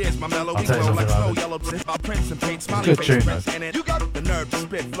Yeah, Here's my melody I'll tell you flow like something, snow yellow prints and paint smiley Good face tune, prints though. in it. You got the nerve to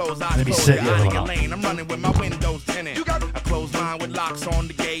spit flows, eyes Let me closed, set you're the out other of your one up. lane. I'm running with my windows tinted. You got a closed mind with locks on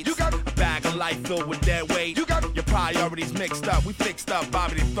the gates. You got a bag of life filled with dead weight. You got your priorities mixed up. We fixed up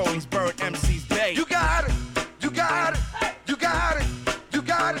Bobby to throw these bird MCs bait. You got it. You got it. You got it. You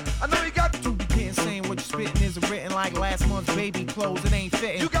got it. I know you got it. To be getting saying what you're spitting isn't written like last month's baby clothes. It ain't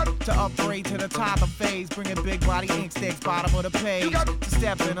fitting. You got to upgrade to the toddler phase. Bringing big body ink sticks, bottom of the page. You got to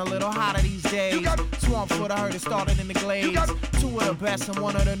step in a little hotter these days. You got Swamp Foot, I heard it started in the glades. You got two of the best and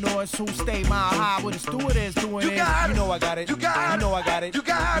one of the north who stay mile high with the steward is doing it. You know I got it. You know I got it. You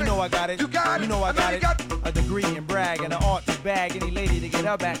know I got it. You know I got it. A degree in brag and an art to bag any lady to get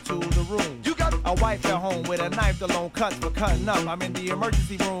her back to the room. You got a wife at home with a knife alone cuts for cutting up. I'm in the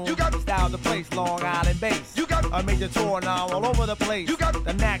emergency room. You got style to place Long Island base. You got a major tour now all over the place. You got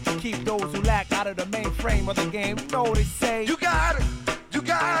the knack to keep those who lack out of the main frame of the game. You know what they say. You got it. You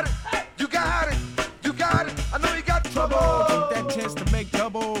got it. You got it. You got it. I know you got trouble. Take that chance to make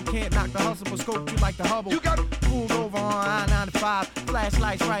double. Can't knock the hustle, but scope you like the Hubble. You got pulled over on I-95.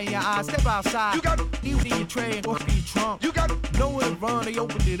 Flashlights right in your eyes. Step outside. You got even in your tray and go in your trunk. You got nowhere to run. They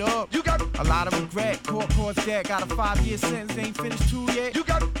opened it up. You got a lot of regret. Court debt. Got a 5-year sentence. Ain't finished 2 yet. You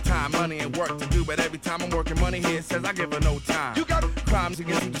got time, money, and work to do, but every time I'm working money here, it says I give her no time. You got crimes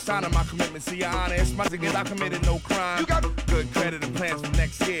against you, signing my commitment. See, your honor, it's my against I committed no crime. You got good credit and plans for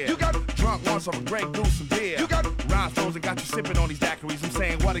next year. You got drunk once off a Grey Goose and beer. You got rhymes frozen, got you sipping on these daiquiris. I'm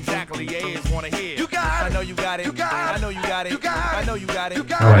saying what exactly your ears wanna hear. You got I know you got it. You got I know you got it. You got I know you got it.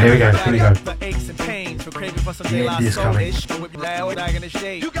 All right, here we go. Here we go. The aches and pains for craving for some The De La end is coming. Soul-ish. With loud like in the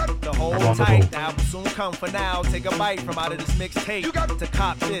shade. You got the whole I'm on the tight. ball. The album soon come for now. Take a bite from out of this mixtape. You got to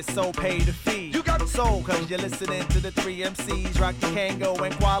cop this, so pay the fee. You got soul, cause you're listening to the 3 MCs. Rock the Kango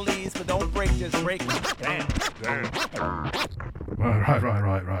and Qualies, but don't break, just break. Damn.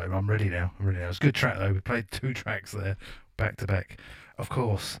 Right. I'm ready now. It's a good track though. We played 2 tracks there, back to back. Of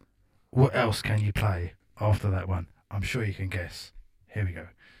course, what else can you play after that one? I'm sure you can guess. Here we go.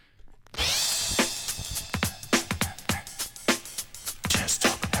 Just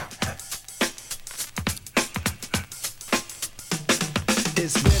talk about that.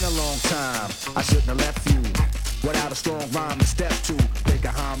 It's been a long time. I shouldn't have left you without a strong rhyme to step to. Think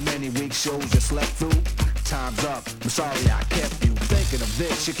of how many week shows you slept through. Time's up. I'm sorry I kept you thinking of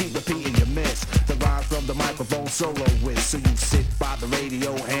this. You keep repeating your miss. The rhyme from the microphone solo with. So you sit by the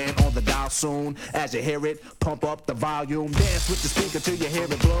radio and on the dial soon. As you hear it, pump up the volume. Dance with the speaker till you hear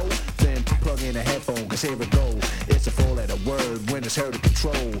it blow. Then plug in a headphone, cause here it go. It's a 4-letter word when it's heard to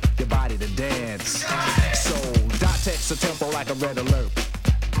control your body to dance. So dot text a tempo like a red alert.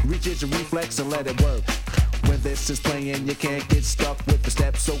 Reach it, your reflex and let it work. When this is playing, you can't get stuck with the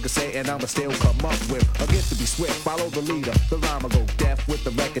steps. So can say, and I'ma still come up with a gift to be swift. Follow the leader, the rhyme will go deaf with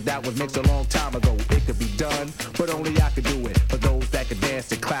the record that was mixed a long time ago. It could be done, but only I could do it. For those that can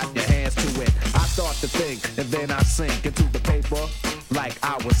dance and clap your hands to it. I start to think, and then I sink into the paper like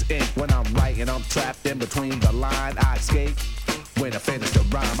I was ink. When I'm writing, I'm trapped in between the line. I escape when I finish the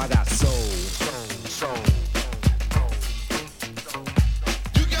rhyme. I got soul.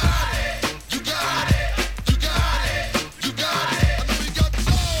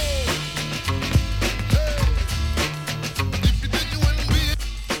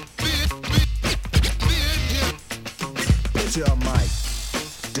 Your mic,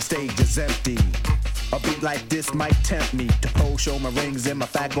 the stage is empty. A beat like this might tempt me to pose, show my rings and my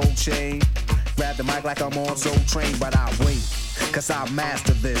fat gold chain. Grab the mic like I'm on Soul Train, but I wait, cause I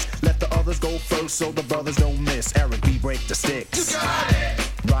master this. Let the others go first so the brothers don't miss. Eric B, break the sticks. You got it.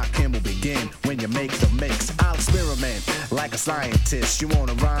 Rock him will begin when you make the mix. I'll experiment like a scientist. You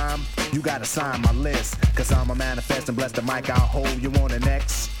wanna rhyme? You gotta sign my list. Cause I'm a manifest and bless the mic I'll hold. You want an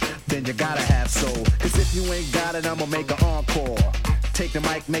X? Then you gotta have soul. Cause if you ain't got it, I'ma make an encore. Take the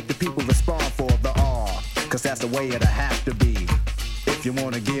mic, make the people respond for the R. Cause that's the way it'll have to be. If you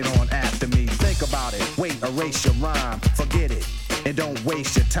wanna get on after me, think about it. Wait, erase your rhyme, forget it. And don't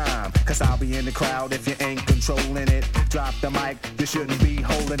waste your time. Cause I'll be in the crowd if you ain't controlling it. Drop the mic, you shouldn't be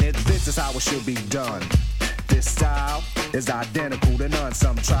holding it. This is how it should be done. This style is identical to none.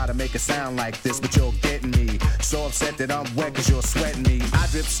 Some try to make it sound like this, but you're getting me. So upset that I'm wet cause you're sweating me. I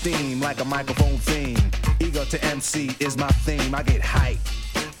drip steam like a microphone theme. Ego to MC is my theme. I get hype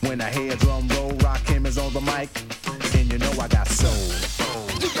when I hear drum roll. Rock him is on the mic, and you know I got soul.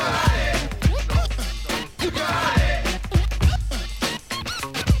 You got it. You got it. You got it.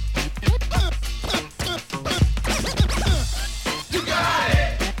 You got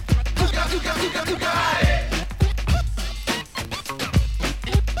it.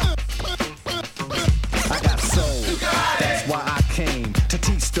 I got soul. That's why I came to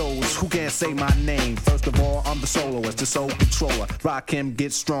teach those say my name. First of all, I'm the soloist, the soul controller. Rakim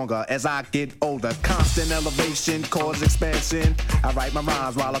gets stronger as I get older. Constant elevation, cause expansion. I write my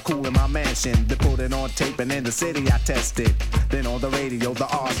rhymes while I cool in my mansion. They put it on tape and in the city I test it. Then on the radio, the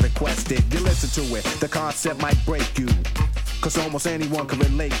R's requested. You listen to it, the concept might break you. Cause almost anyone can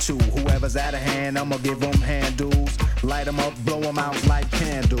relate to whoever's out of hand, I'ma give them handles. Light them up, blow them out like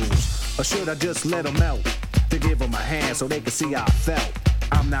candles. Or should I just let them melt? To give them a hand so they can see how I felt.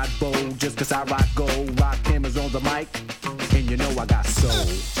 I'm not bold just cause I rock gold. Rakim is on the mic, and you know I got soul.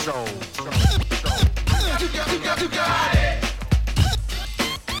 Soul. You got it. You got it.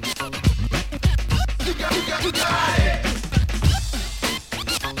 You got it.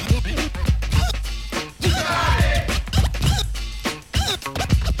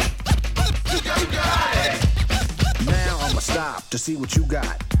 Now I'ma stop to see what you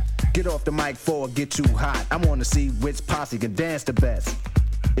got. Get off the mic before it get too hot. I wanna see which posse can dance the best.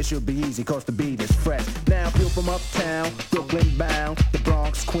 It should be easy cause the beat is fresh. Now feel from uptown, Brooklyn bound, the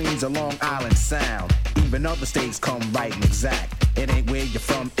Bronx, Queens, or Long Island Sound. Even other states come right and exact. It ain't where you're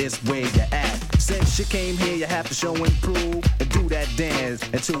from, it's where you're at. Since you came here, you have to show and prove and do that dance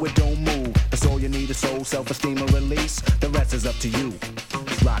until it don't move. That's all you need is soul, self-esteem, and release. The rest is up to you.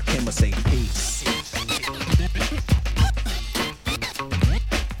 Rakim or say peace.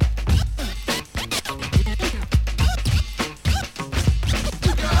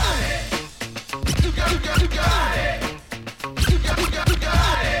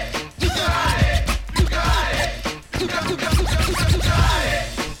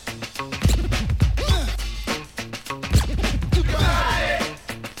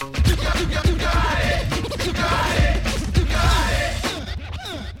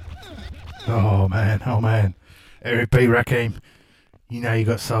 Oh man, Eric B. Rakim, you know you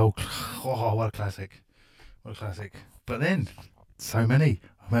got soul. Oh, what a classic. What a classic. But then, so many.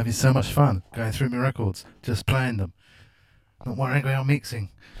 I'm having so much fun going through my records, just playing them. Not worrying about mixing.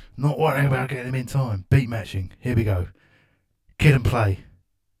 Not worrying about getting them in time. Beat matching. Here we go. Kid and Play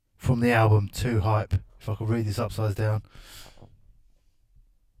from the album Too Hype. If I could read this upside down.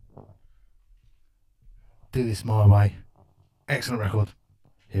 Do This My Way. Excellent record.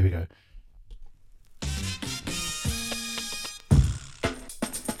 Here we go.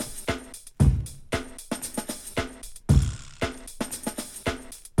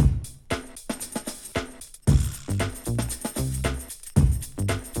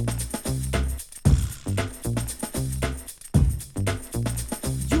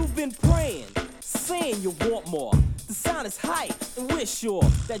 You want more. The sound is hype, and we're sure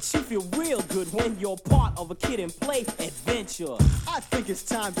that you feel real good when you're part of a Kid and Play adventure. I think it's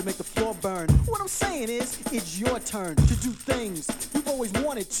time to make the floor burn. What I'm saying is, it's your turn to do things you've always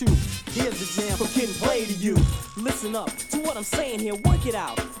wanted to. Here's the jam from Kid and Play to you. Listen up to what I'm saying here, work it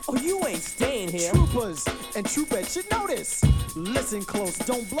out, or you ain't staying here. Troopers and troopettes should know this. Listen close,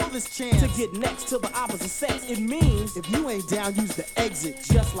 don't blow this chance. To get next to the opposite sex, it means if you ain't down, use the exit.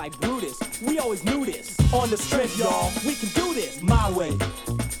 Just like Brutus, we always knew this. On the strip, y'all, we can do this my way.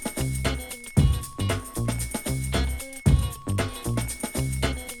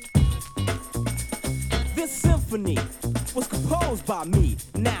 This symphony was composed by me.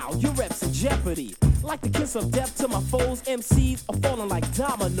 Now your reps in jeopardy. Like the kiss of death to my foes, MCs are falling like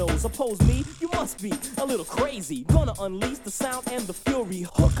dominoes. Oppose me, you must be a little crazy. Gonna unleash the sound and the fury.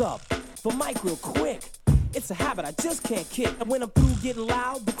 Hook up the mic real quick. It's a habit I just can't kick. And when I'm through getting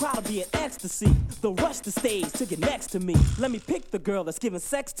loud, the crowd'll be in ecstasy. They'll rush the stage to get next to me. Let me pick the girl that's giving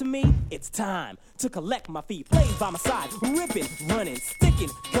sex to me. It's time to collect my feet. Plays by my side, ripping, running, sticking,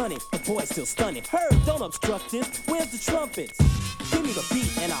 gunning. The boy's still stunning. Heard, don't obstruct this. Where's the trumpets? Give me the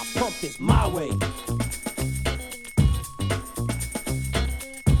beat and I'll pump this my way.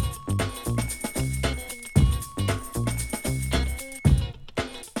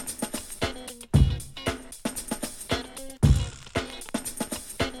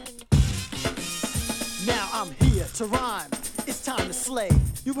 To rhyme, it's time to slay.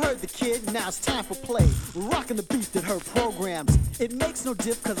 You've heard the kid, now it's time for play. Rockin' the beat that heard programs. It makes no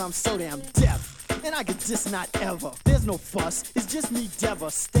diff cause I'm so damn deaf. And I get this not ever. There's no fuss, it's just me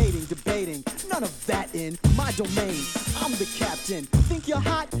devastating, debating. None of that in my domain. I'm the captain. Think you're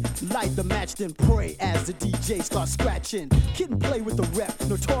hot? Light the match, then pray as the DJ starts scratching. Kid and Play with the rep,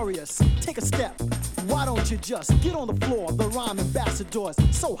 notorious. Take a step. Why don't you just get on the floor? The rhyme ambassadors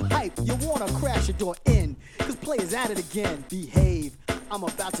so hype you wanna crash your door in. Cause Play is at it again. Behave. I'm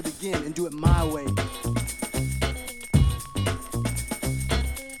about to begin and do it my way.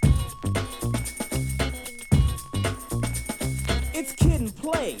 It's Kid and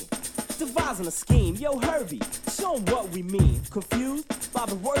Play, the devising a scheme. Yo, Herbie, show 'em what we mean. Confused by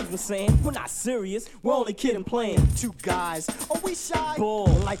the words we're saying? We're not serious, we're only kidding playing. Two guys, are we shy? Bull.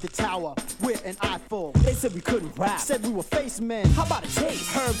 Like the tower, we're an eyeful. They said we couldn't rap. Said we were face men. How about a taste?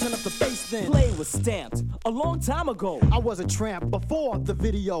 Herb, turn up the bass then. Play was stamped a long time ago. I was a tramp before the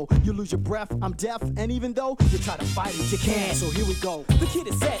video. You lose your breath, I'm deaf, and even though you try to fight it, you can't. So here we go. The kid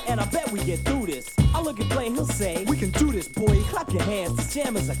is set, and I bet we get through this. I look at Play, he'll say, we can do this, boy. Clap your hands, this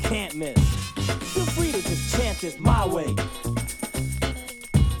jam is a can't miss. Feel free to just chant this my way.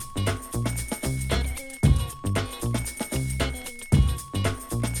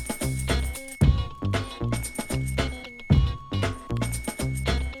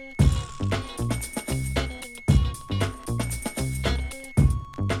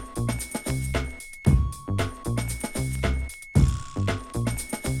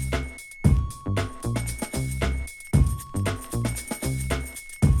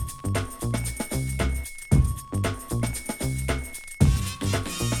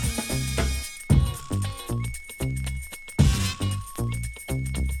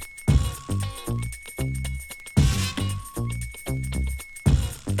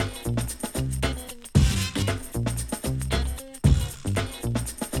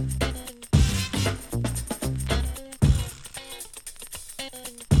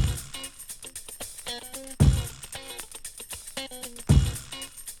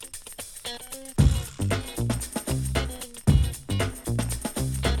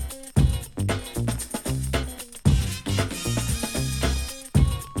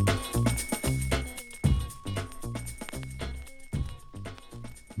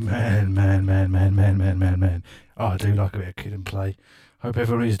 Man. Oh, I do like a bit of Kid and Play. Hope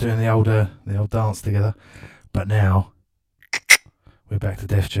everybody's doing the old dance together. But now, we're back to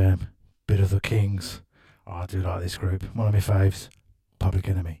Def Jam. Bit of the Kings. Oh, I do like this group. One of my faves. Public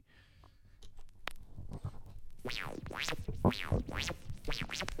Enemy.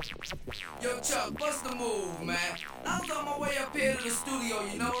 Yo, Chuck, what's the move, man? I was on my way up here to the studio,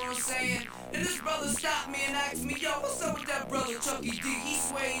 you know what I'm saying? And this brother stopped me and asked me, yo, what's up with that brother Chucky D? He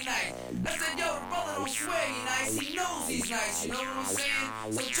swear he nice. I said, yo, the brother don't swear he nice, he knows he's nice, you know what I'm saying?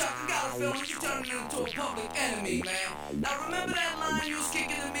 So, Chuck, I got a feeling you turning into a public enemy, man. Now, remember that line you was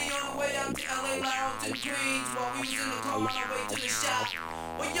kicking to me on the way out to LA Lounge in Queens while we was in the car on our way to the shop?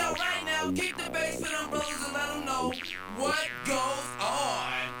 Well, yo, right now, kick the bass for them brothers and let them know what goes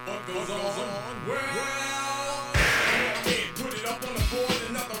on. What goes on? Well, put it up on the board.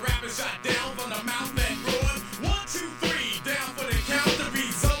 Another rapper shot down from the mouth that roared. 1, 2, 3, down for the count. The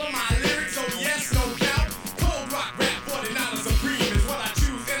result of my lyrics, oh yes, no doubt. Cold rock rap, 49er supreme is what I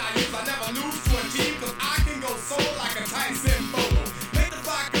choose and I use. I never lose to a team, cause I can go solo like a Tyson photo. Make the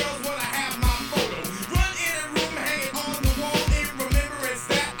fly girls wanna have my photo. Run in a room, hang it on the wall in remembrance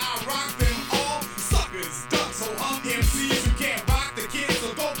that I rock them all. Suckers, ducks, so MCs who can't rock the kids,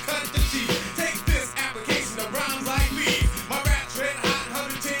 so go cut the cheese. Take this application of rhymes like these. My rap's red hot,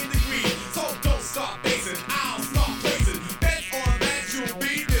 110 degrees. So don't start basing, I'll start placing. Bet on that you'll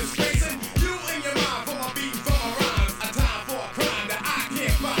be disgracing. You in your mind for my beat, for my rhymes. A time for a crime that I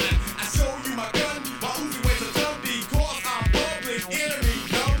can't find. I show you my gun, my Uzi weighs a ton because I'm public enemy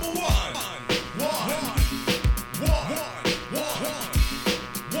number one.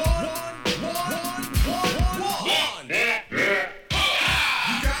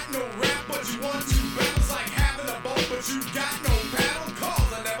 You got no rap, but you want to battle like having a boat, but you got no paddle.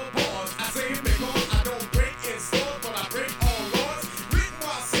 Cause I never pause. I say it because I don't break in stores, but I break all laws. Written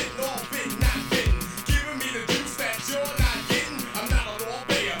while sitting on fitting, not fitting. Giving me the juice that you're not getting. I'm not a law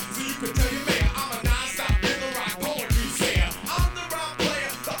player, so you can tell your mayor I'm a non-stop rhythm rock poetry sayer. I'm the rock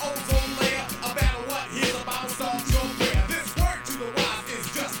player, the ozone layer. A battle what? Here's a Bible start your prayer. This word to the wise is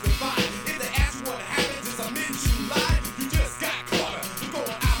justified. If they ask you what happens, just admit you lied. You just got caught. You're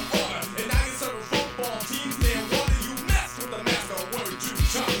going out of order. And now you're serving football teams near water. You mess with the master word you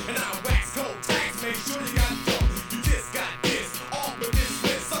chunk. And I wax cold tax, make sure you got dump. You just got this, all but this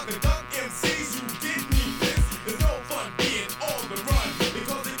list. Sucker duck MCs, you get me this. There's no fun being on the run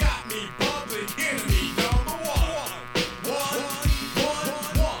because they got me public enemy number one.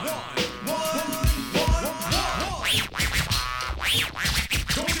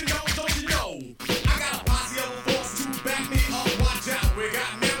 Don't you know? I got a posse of a force to back me up. Watch out, we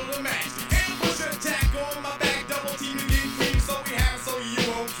got metal to match. Ambush attack on my back, double team to get cream, so we have it so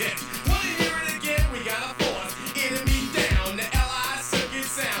you won't catch.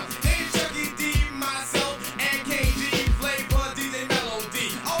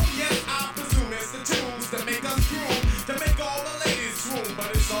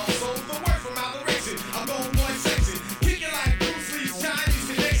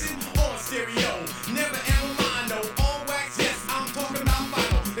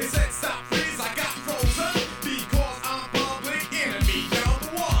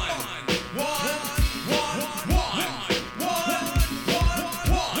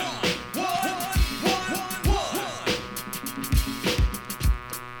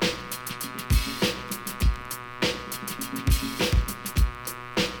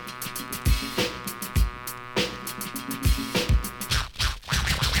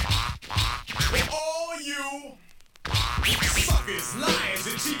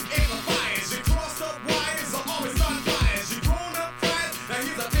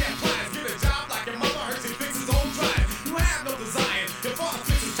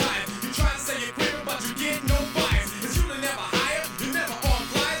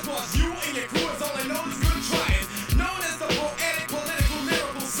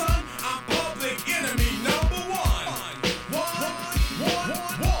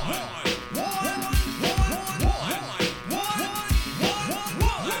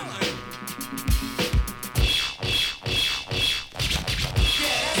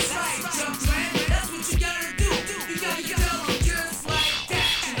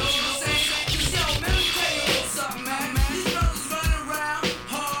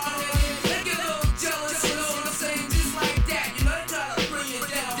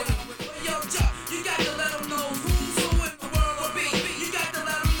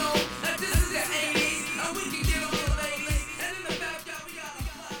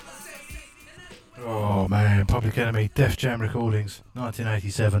 Enemy, Def Jam Recordings,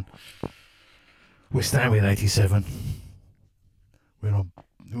 1987. We're staying with 87. We're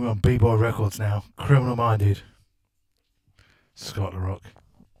on B-Boy Records now. Criminal Minded. Scott LaRock.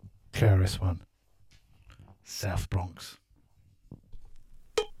 KRS-One. South Bronx.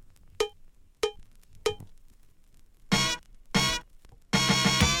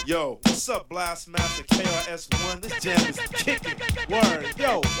 Yo, what's up, Blast Master KRS-One? This jam is kicking. Word.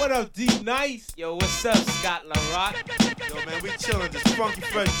 Yo, what up, D Nice? Yo, what's up, Scott LaRock? Yo, man, we chillin' this funky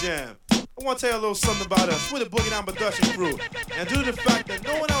fresh jam. I want to tell you a little something about us. We're the Boogie Down Production crew. And due to the fact that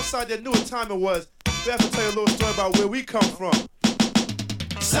no one outside there knew what time it was, we have to tell you a little story about where we come from.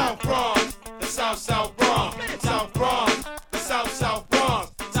 South Bronx, the South Bronx, South Bronx, the South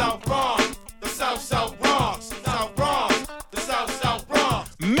Bronx, South Bronx, the South Bronx, South Bronx, the South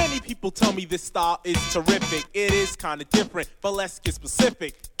Bronx. Many people tell me this style is terrific. It is kinda different, but let's get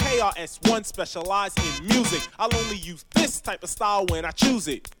specific. KRS-One specialize in music. I'll only use this type of style when I choose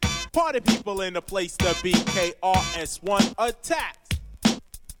it. Party people in the place to be. KRS-One attacks.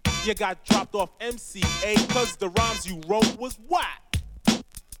 You got dropped off MCA cause the rhymes you wrote was whack.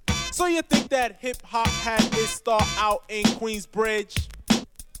 So you think that hip-hop had its start out in Queensbridge?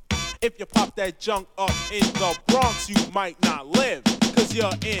 If you pop that junk up in the Bronx, you might not live, cause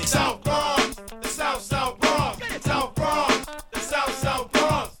you're in South Bronx, the South Bronx, South Bronx, the South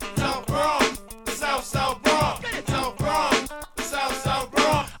Bronx, South Bronx, the South Bronx, South Bronx, the South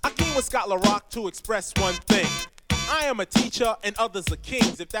Bronx. I came with Scott LaRock to express one thing. I am a teacher and others are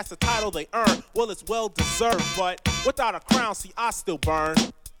kings. If that's a title they earn, well, it's well deserved. But without a crown, see, I still burn.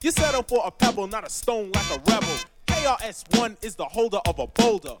 You settle for a pebble, not a stone like a rebel. KRS-One is the holder of a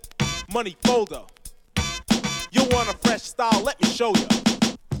boulder. Money folder. You want a fresh style? Let me show you.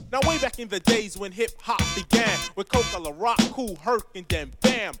 Now way back in the days when hip-hop began, with Coca, LaRock, Kool Herc, and then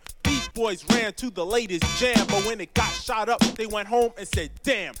bam, Beach Boys ran to the latest jam. But when it got shot up, they went home and said,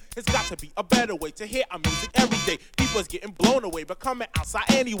 damn, it's got to be a better way to hear our music every day. People's getting blown away, but coming outside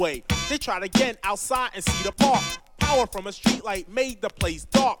anyway. They tried again outside and see the park. Power from a street light made the place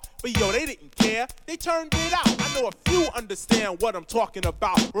dark. But yo, they didn't care, they turned it out. I know a few understand what I'm talking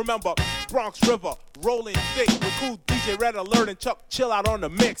about. Remember Bronx River, rolling thick with cool DJ Red Alert and Chuck Chill Out on the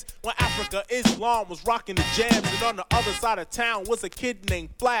mix. When Africa Islam was rocking the jams, and on the other side of town was a kid named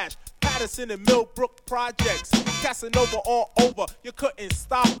Flash. Patterson and Millbrook projects, Casanova all over, you couldn't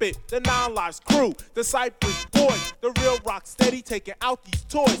stop it. The Nine Lives crew, the Cypress Boys, the real rock steady taking out these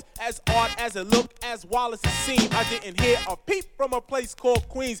toys. As odd as it looked, as wild as it seemed, I didn't hear a peep from a place called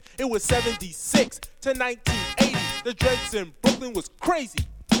Queens. It was 76 to 1980, the dreads in Brooklyn was crazy.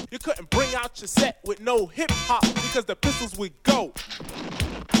 You couldn't bring out your set with no hip-hop because the pistols would go.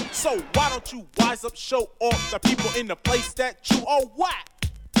 So why don't you wise up, show off the people in the place that you are whack?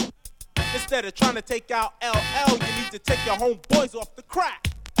 Instead of trying to take out LL, you need to take your homeboys off the crack.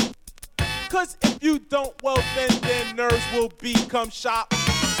 Cause if you don't, well then their nerves will become shot.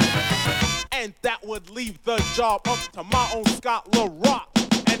 And that would leave the job up to my own Scott LaRock.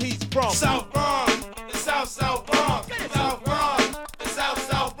 And he's from South Bronx, the South Bronx, South Bronx, the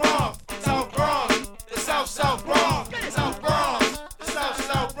South Bronx, South Bronx, the South Bronx, South Bronx, the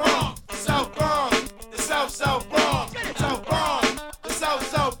South Bronx, South Bronx, the South Bronx, South Bronx, the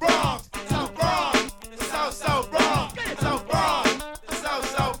South Bronx.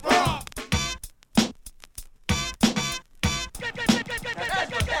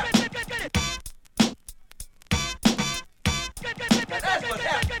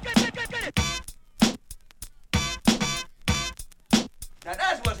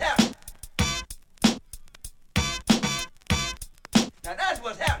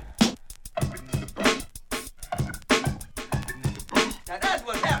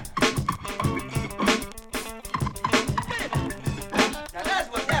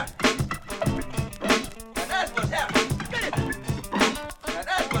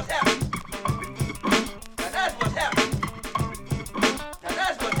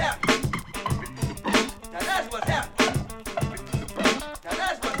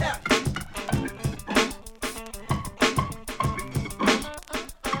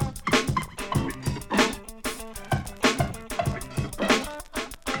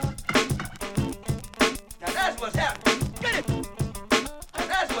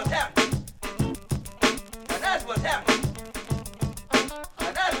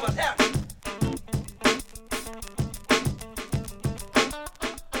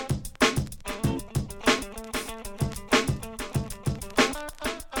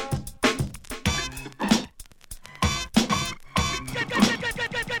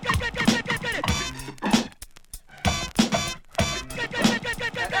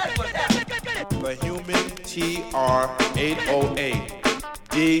 808.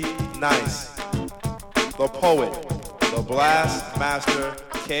 D Nice. The Poet. The Blast Master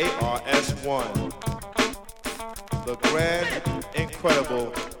KRS-One. The Grand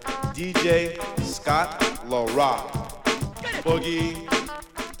Incredible DJ Scott LaRock. Boogie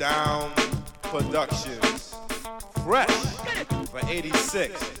Down Productions. Fresh for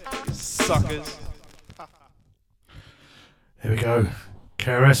 86. You suckers. Here we go.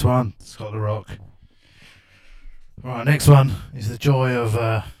 KRS-One, Scott LaRock. Right, next one is the joy of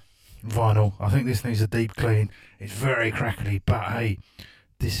vinyl. I think this needs a deep clean. It's very crackly, but hey,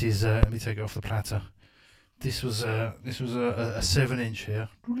 this is. Let me take it off the platter. This was a 7-inch here.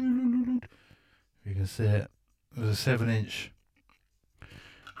 You can see it. It was a 7-inch.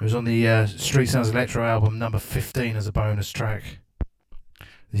 It was on the Street Sounds Electro album, number 15, as a bonus track.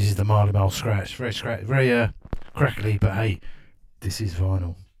 This is the Marley Marl scratch. Very crackly, but hey, this is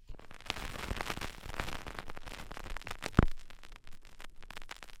vinyl.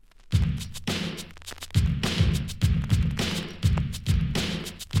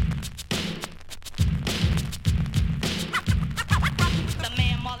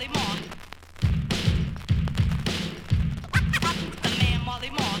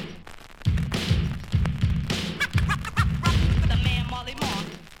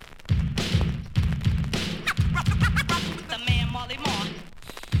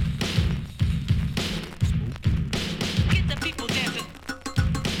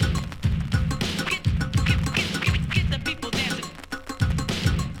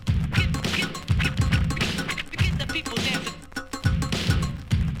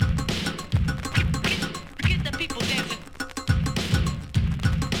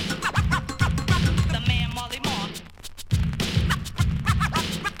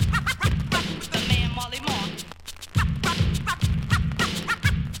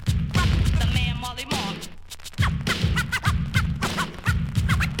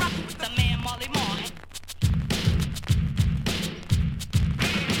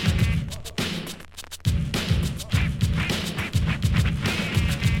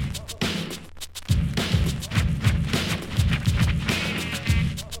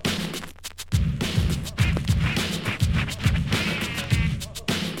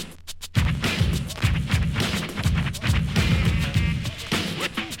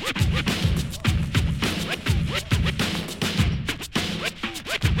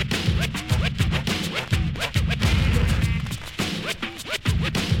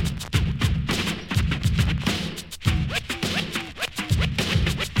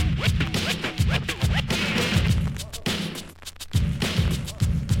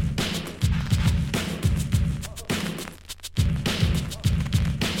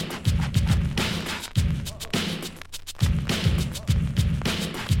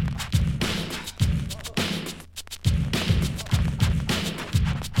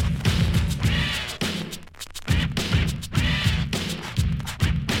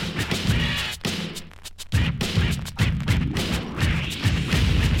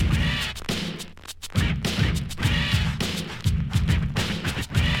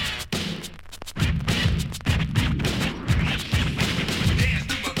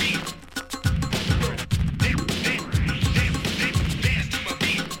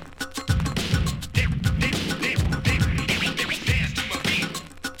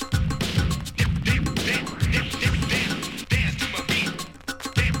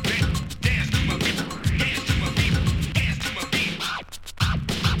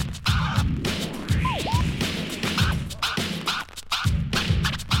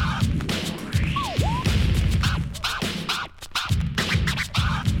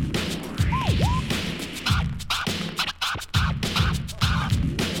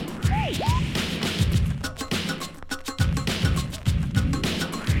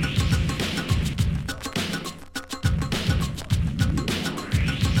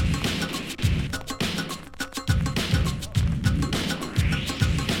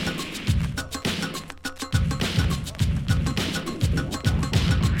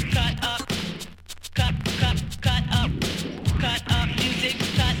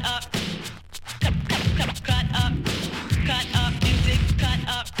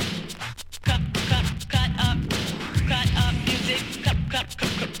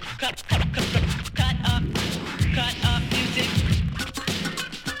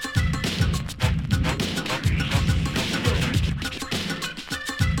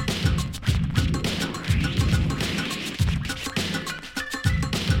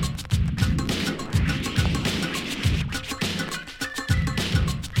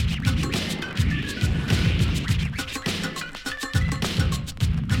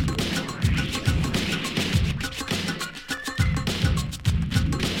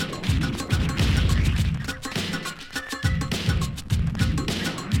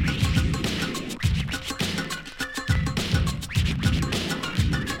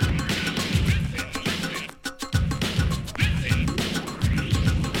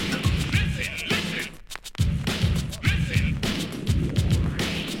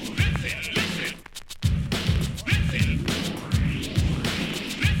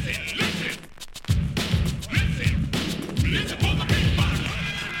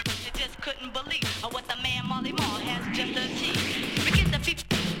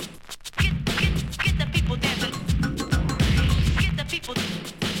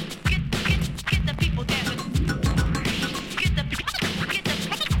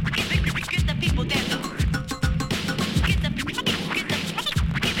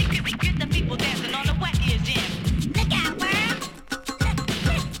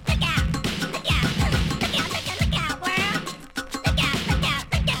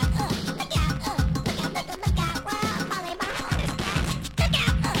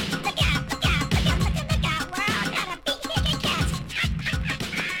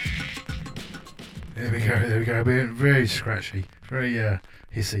 very scratchy, very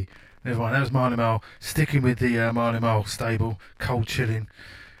hissy. Never mind, that was Marley Marl. Sticking with the Marley Marl stable, cold chilling.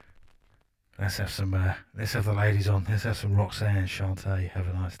 Let's have the ladies on. Let's have some Roxanne, Shantae. Have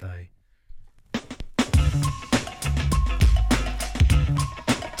a nice day.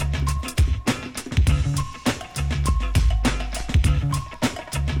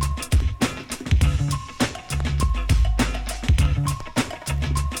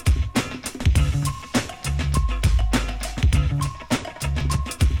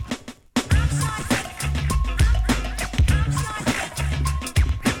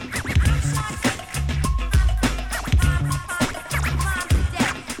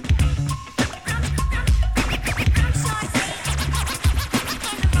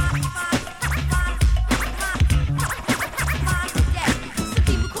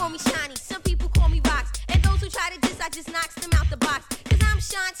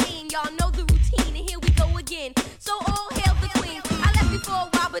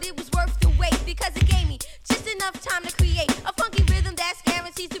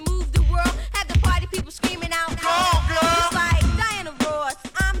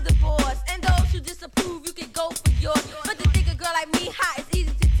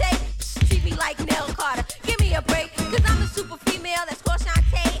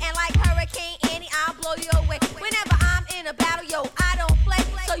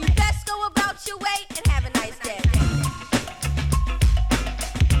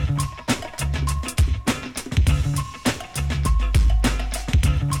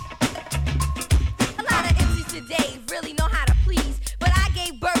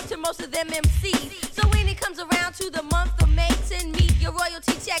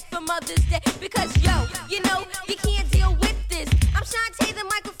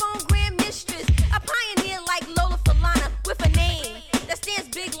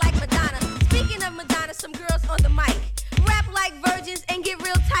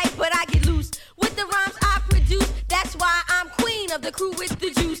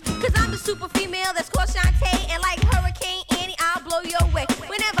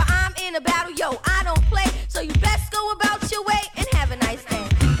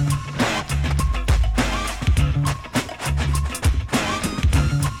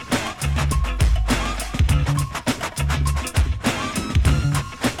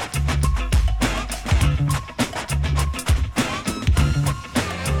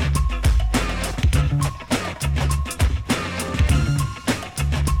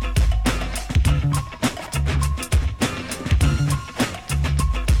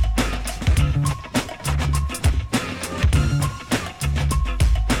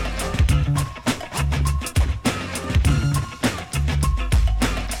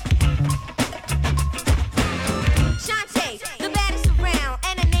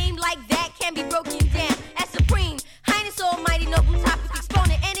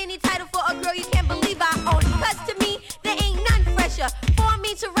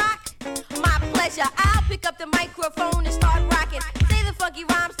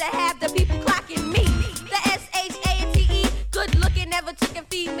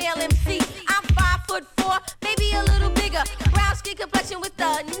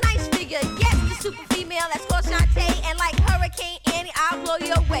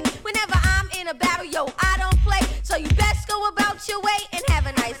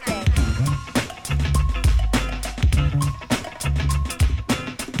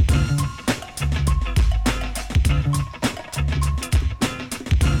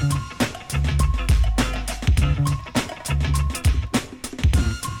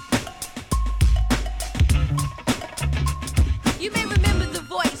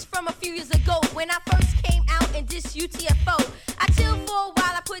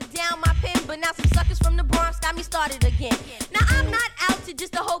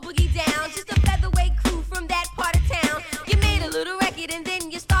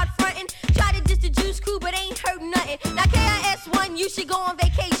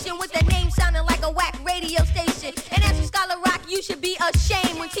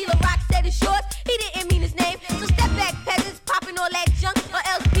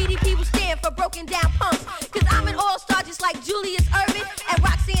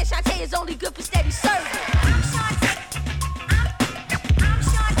 Shantae is only good for steady serving. I'm Shantae.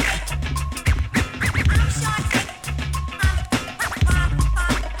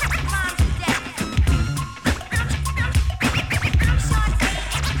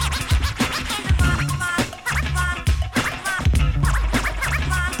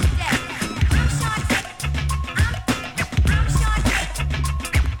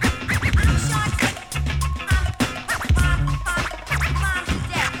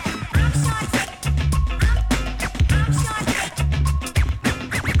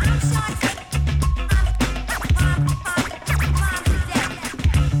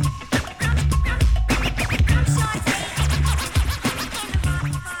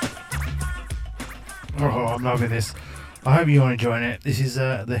 loving this. I hope you're enjoying it. This is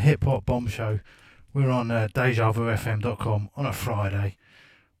the Hip Hop Bomb Show. We're on DejaVuFM.com on a Friday.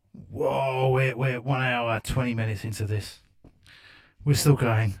 Whoa, we're 1 hour, 20 minutes into this. We're still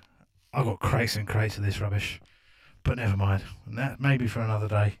going. I've got crates and crates of this rubbish. But never mind. And that maybe for another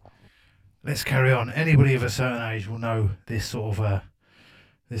day. Let's carry on. Anybody of a certain age will know this sort of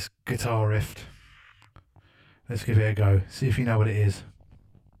this guitar riff. Let's give it a go. See if you know what it is.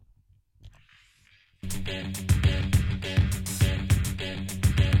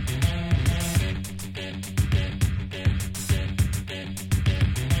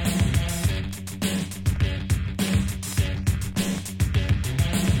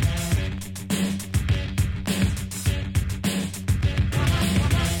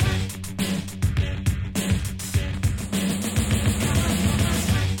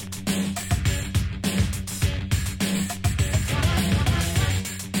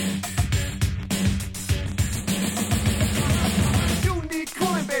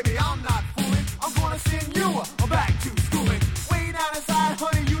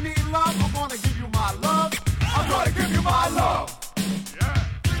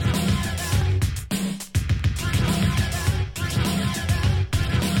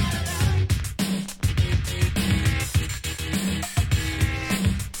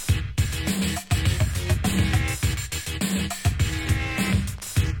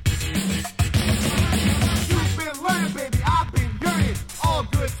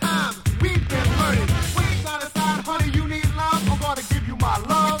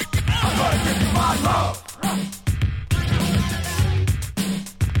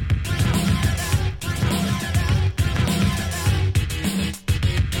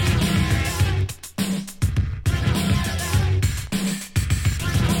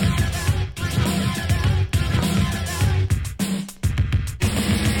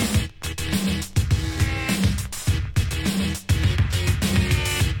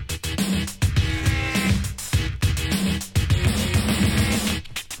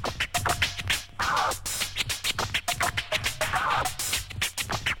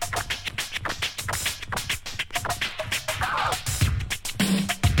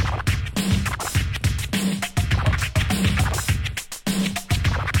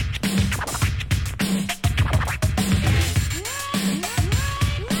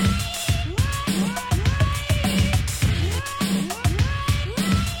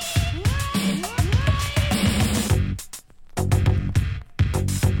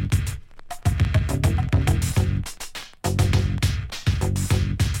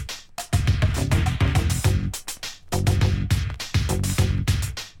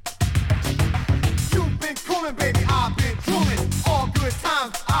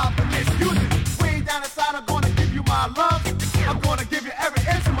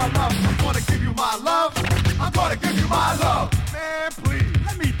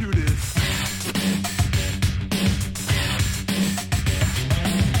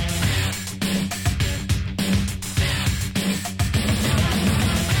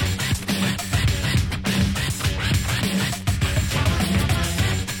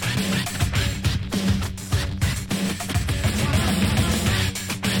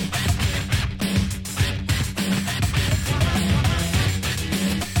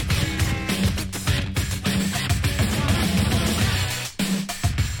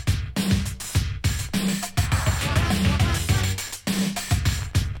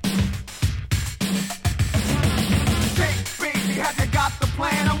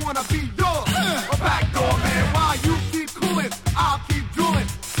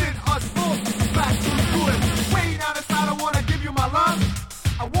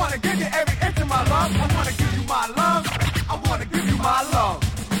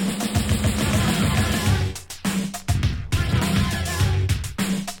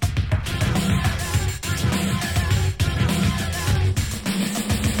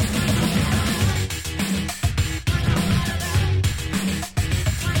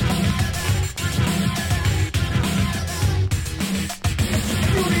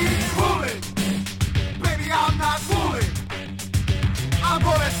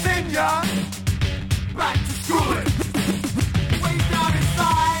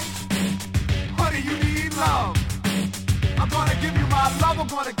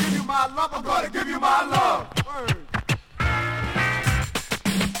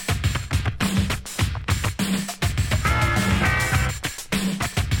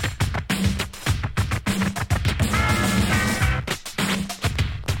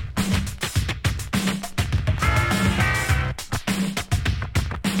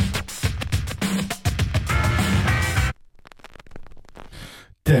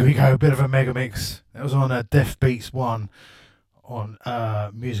 There we go, a bit of a mega mix. That was on Deaf Beats 1 on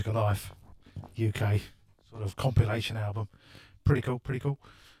Music Alive UK, sort of compilation album. Pretty cool, pretty cool.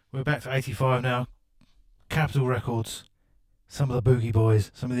 We're back to 85 now. Capitol Records, some of the Boogie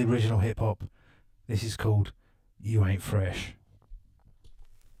Boys, some of the original hip hop. This is called You Ain't Fresh.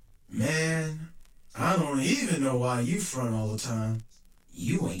 Man, I don't even know why you front all the time.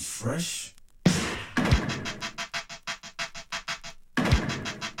 You ain't fresh.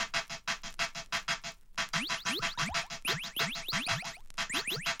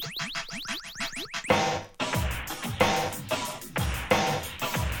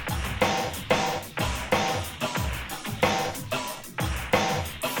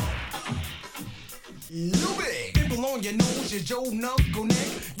 Your nose, your Joe knuckle neck.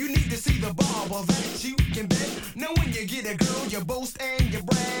 You need to see the barber that you can bet. Now when you get a girl, you boast and you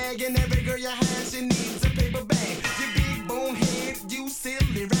brag, and every girl you have, she needs a paper bag. You big bonehead, you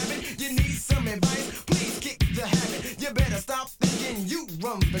silly rabbit. You need some advice, please kick the habit. You better stop thinking you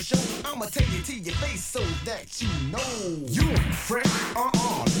run the show. I'ma tell you to your face so that you know. You ain't fresh,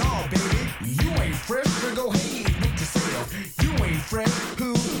 nah, baby. You ain't fresh, so go ahead with yourself. You ain't fresh,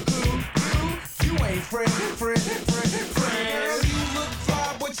 who? You ain't fresh, fresh. You look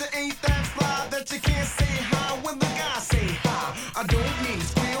fly, but you ain't that fly that you can't say hi when the guys say hi. I don't mean to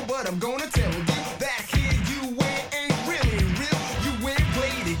squeal, but I'm gonna tell you that here you wear ain't really real. You wear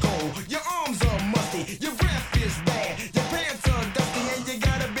plated gold, your arms are musty, your breath is bad, your pants are dusty, and you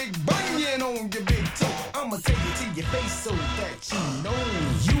got a big bunion on your big toe. I'ma tell you to your face so that you know.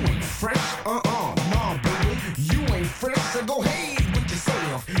 You ain't fresh, nah, baby. You ain't fresh, so go ahead with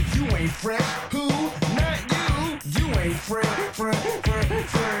yourself. You ain't fresh, who? Not you. You ain't fresh.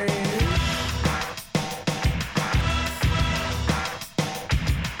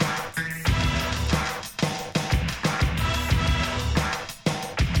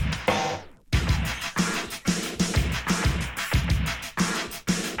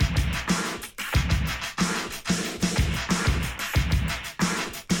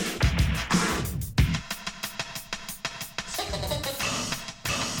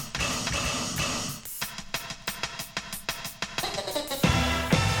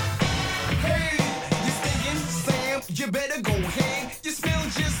 You better go ahead. You smell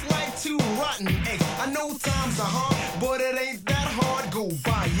just like two rotten eggs. I know times are hard, but it ain't that hard. Go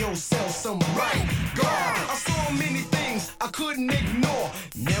buy yourself some right guard. I saw many things I couldn't ignore.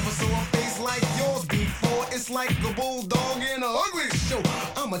 Never saw a face like yours before. It's like a bulldog in a ugly show.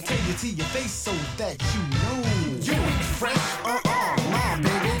 I'ma tell you to your face so that you know. You ain't fresh, nah,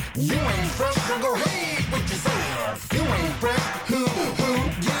 baby. You ain't fresh, so go ahead with yourself. You ain't fresh, who,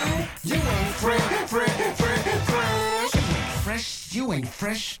 you ain't fresh. You ain't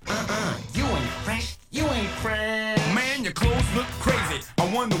fresh, you ain't fresh, you ain't fresh. Man, your clothes look crazy,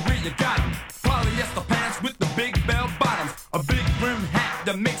 I wonder where you got them. Polyester pants with the big bell bottoms, a big brim hat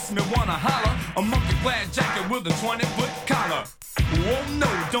that makes me wanna holler, a monkey plaid jacket with a 20-foot collar. Oh no,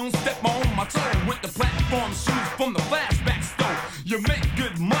 don't step on my toe with the platform shoes from the flashback store. You make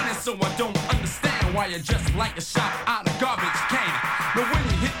good money, so I don't understand why you're just like a shot out of garbage can. Now when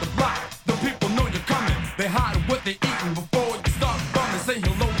you hit the block, the people know you're coming. They hide what they eating before you start bumming. Say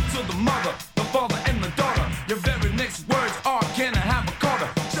hello to the mother, the father, and the daughter. Your very next words are, can I have a quarter?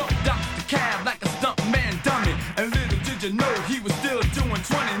 Jumped out the cab like a stunt man dummy. And little did you know he was still doing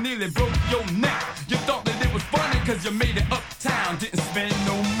 20, nearly broke your neck. You thought that it was funny cause you made it uptown, didn't spend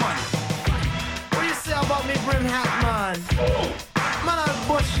no money. What you say about me brim hat, man? Man, I'll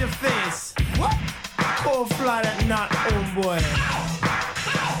bust your face. What? Go fly that knot, homeboy.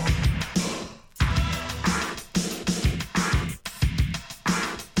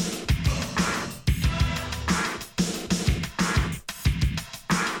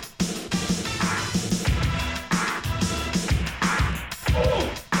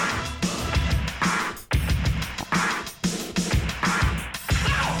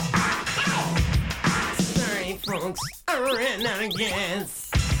 Folks, I ran out of gas.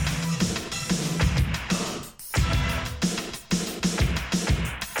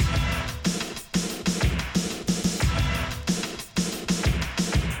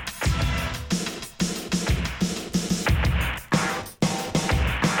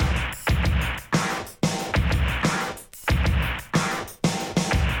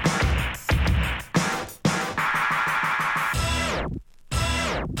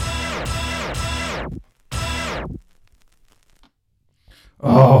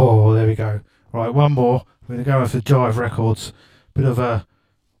 Oh, there we go. Right, one more. We're going to go for Jive Records. Bit of a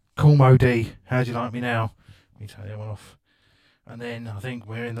Cool Mo D. How do you like me now? Let me take that one off. And then I think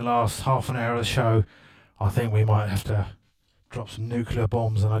we're in the last half an hour of the show. I think we might have to drop some nuclear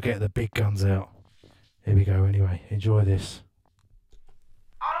bombs and I get the big guns out. Here we go anyway. Enjoy this.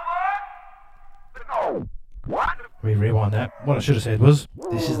 Let me rewind that. What I should have said was,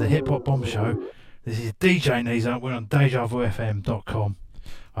 this is the Hip Hop Bomb Show. This is DJ Neza. We're on DejaVuFM.com.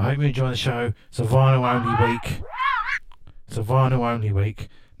 I hope you enjoy the show. It's a vinyl only week. It's a vinyl only week.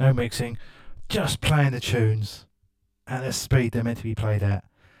 No mixing. Just playing the tunes at the speed they're meant to be played at.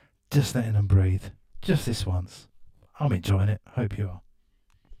 Just letting them breathe. Just this once. I'm enjoying it. Hope you are.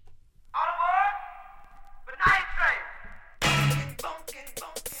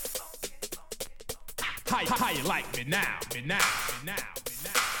 How you like me now? Me now?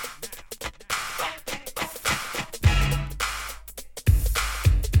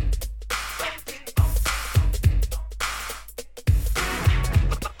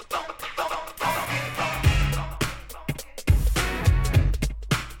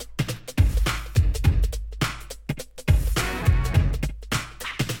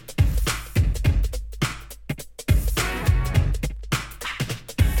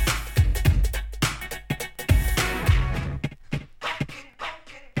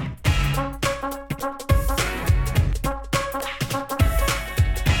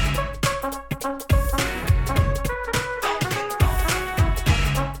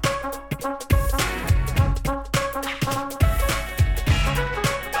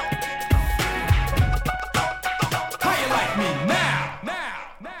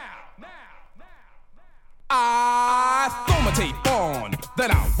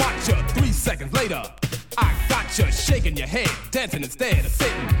 Dancing instead of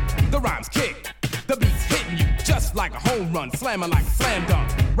sitting, the rhymes kick, the beats hitting you just like a home run, slamming like a slam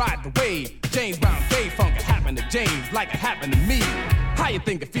dunk. Ride the wave, James Brown, Dave Funk. It happened to James like it happened to me. How you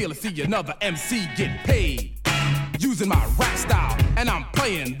think it feel to see another MC get paid? Using my rap style, and I'm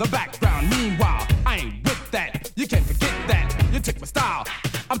playing the background. Meanwhile, I ain't with that. You can't forget that. You took my style,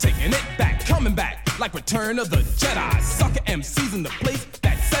 I'm taking it back, coming back like Return of the Jedi. Sucker MCs in the place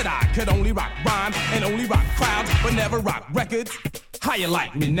that said I could only rock rhymes and only rock crowds, but never rock records. How you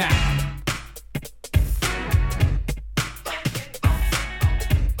like me now?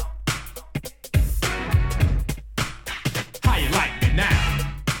 How you like me now?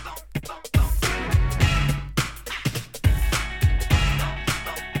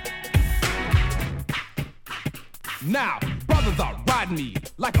 Now, brothers are riding me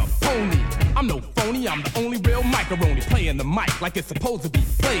like a pony. I'm no phony, I'm the only real macaroni, playing the mic like it's supposed to be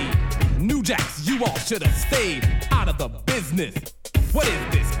played. New Jacks, you all should have stayed out of the business. What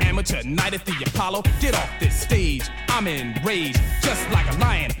is this, amateur night at the Apollo? Get off this stage, I'm enraged, just like a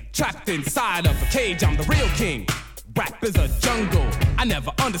lion trapped inside of a cage. I'm the real king. Rap is a jungle. I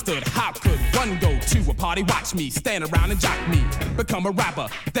never understood how could one go to a party, watch me stand around and jock me, become a rapper,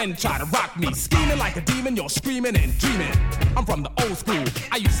 then try to rock me. Scheming like a demon, you're screaming and dreaming. I'm from the old school.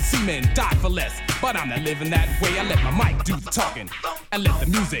 I used to see men die for less, but I'm not living that way. I let my mic do the talking and let the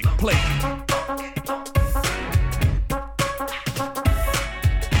music play.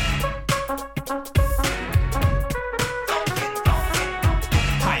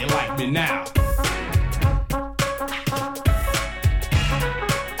 How you like me now?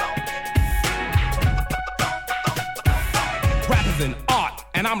 An art,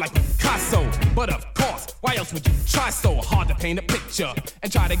 and I'm like Picasso. But of course, why else would you try so hard to paint a picture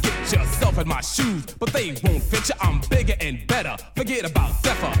and try to get yourself in my shoes? But they won't fit you, I'm bigger and better. Forget about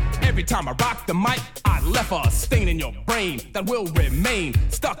Zephyr. Every time I rock the mic, I left a stain in your brain that will remain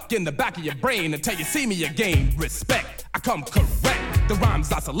stuck in the back of your brain until you see me again. Respect, I come correct. The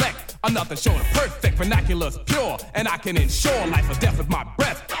rhymes I select are nothing short of perfect. Vernacular's pure, and I can ensure life or death with my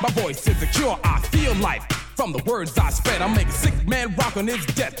breath. My voice is secure, I feel life from the words I spread. I'll make a sick man rock on his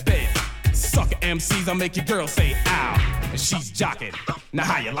deathbed. Sucker MCs, I'll make your girl say ow, and she's jocking. Now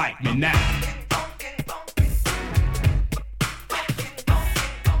how you like me now?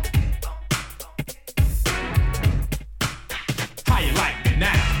 How you like me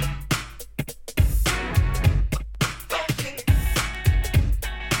now?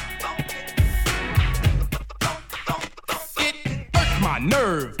 It irked my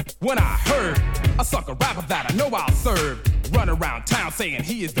nerve when I heard a sucker rapper that I know I'll serve run around town saying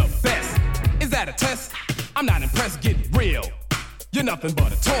he is the best. Is that a test? I'm not impressed, get real. You're nothing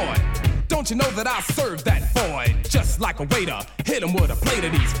but a toy. Don't you know that I serve that boy just like a waiter? Hit him with a plate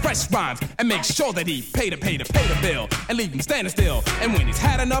of these fresh rhymes and make sure that he pay the bill and leave him standing still. And when he's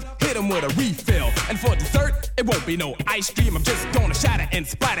had enough, hit him with a refill. And for dessert, it won't be no ice cream. I'm just gonna shatter and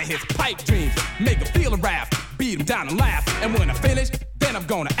splatter his pipe dreams. Make him feel a wrath, beat him down and laugh. And when I finish, then I'm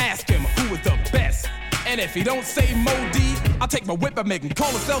gonna ask him who is the best. And if he don't say Mo D, I take my whip and make him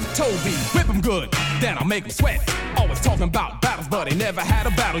call himself Toby. Whip him good, then I'll make him sweat. Always talking about battles, but he never had a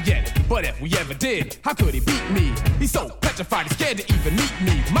battle yet. But if we ever did, how could he beat me? He's so petrified, he's scared to even meet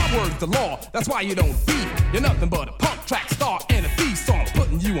me. My word's the law, that's why you don't beat. You're nothing but a punk track star and a thief, so I'm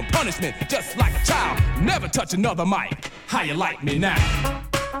putting you in punishment, just like a child. Never touch another mic. How you like me now?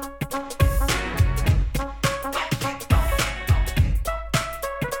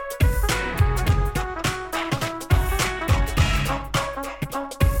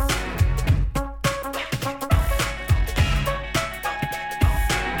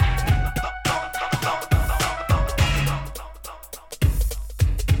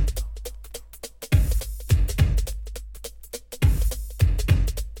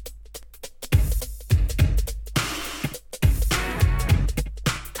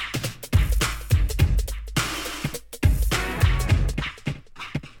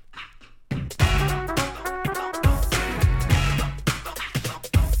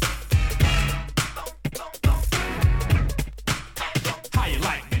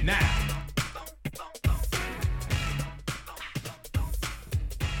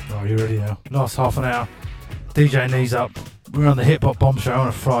 Last half an hour, DJ Knees Up. We're on the Hip Hop Bomb Show on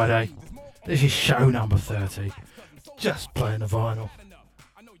a Friday. This is show number 30. Just playing the vinyl.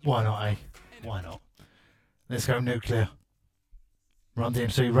 Why not, eh? Why not? Let's go Nuclear. Run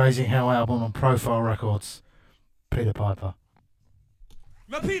DMC Raising Hell album on Profile Records. Peter Piper.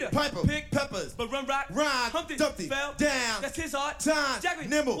 Run Peter, Piper, pick peppers, but run rock, rhyme, Humpty, Dumpty, fell down. That's his art. Time, Jackie,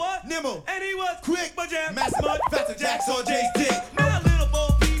 nimble, what? Nimble, and he was quick, but jam, mass mud, faster Jacks on Jay's dick. My little Bo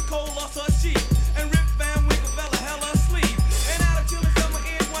Peep Cole lost her sheep, and Rip Van Winkle fell a hell asleep. And out of chilling summer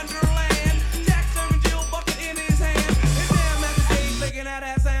in Wonderland, Jack serving Jill bucket in his hand. His damn master Jay's making out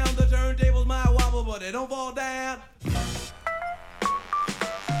that sound. The turntables might wobble, but they don't fall down.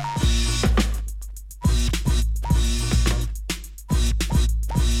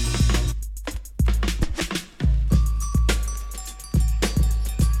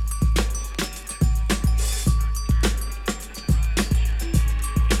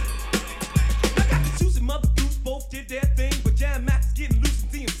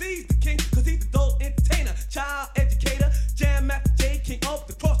 Child educator, Jam Master J, king of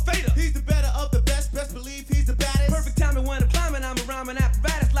the crossfader. He's the better of the best, best believe he's the baddest. Perfect timing when I'm climbing, I'm a rhyming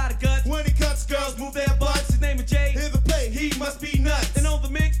apparatus, lot of guts. When he cuts, girls move their butts. His name is Jay, hear the play, he must be nuts. And on the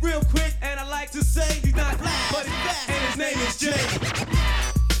mix, real quick, and I like to say, he's not black, but he's fast, and his name is Jay.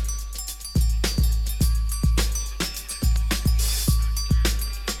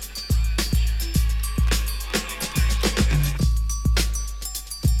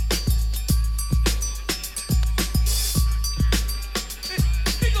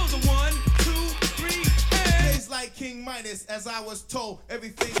 King Midas, as I was told,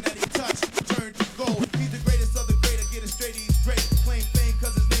 everything that he touched turned to gold. He's the greatest of the great, I get it straight, he's great. Claim fame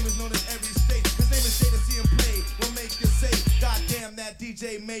cause his name is known in every state. His name is Jay, to see him play will make you say, God damn, that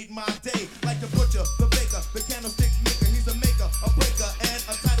DJ made my day. Like the butcher, the baker, the candlestick maker. He's a maker, a breaker, and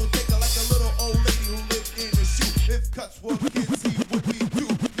a title taker. Like a little old lady who lived in a shoe. If cuts were kids, he would be you.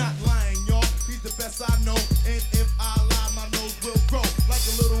 Not lying, y'all, he's the best I know. And if I lie, my nose will grow. Like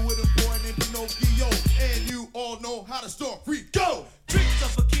a little wooden boy named Pinocchio. And you all know how to storm free. Go! Tricks up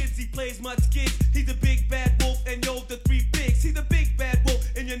for kids, he plays much kids. He's the big bad wolf, and yo, the three bigs. He's the big bad wolf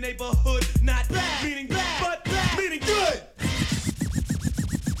in your neighborhood. Not bad, meaning bad, but bad, meaning good.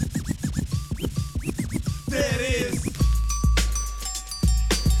 There it is.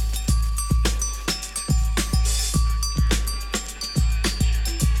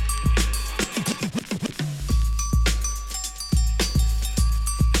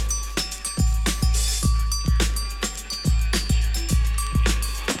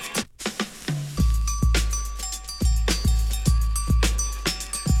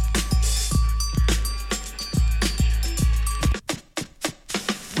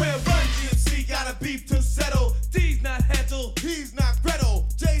 Beef to settle, D's not Hansel, he's not Gretel.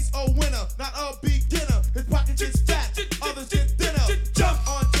 Jay's a winner, not a beginner. His pocket gets fat, others get thinner. Jump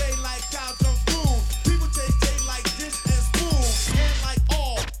on Jay like cow jump spoon. People chase Jay like dish and spoon. And like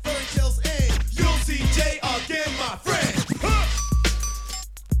all fairy tales end, you'll see Jay again, my friend.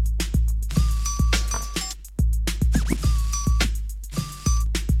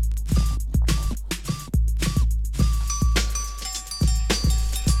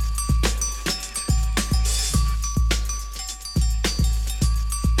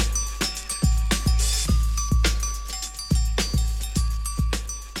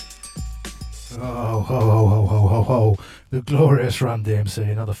 The glorious Run DMC,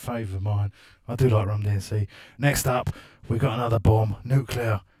 another favourite of mine. I do like Run DMC. Next up, we got another bomb,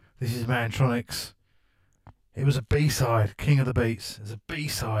 Nuclear. This is Mantronics. It was a B-side, King of the Beats. It's a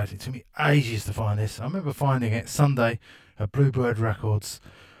B-side. It took me ages to find this. I remember finding it Sunday at Bluebird Records.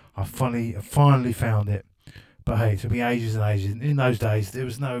 I finally found it. But hey, it took me ages and ages. In those days, there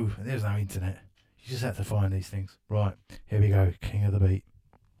was no internet. You just had to find these things. Right, here we go. King of the Beat.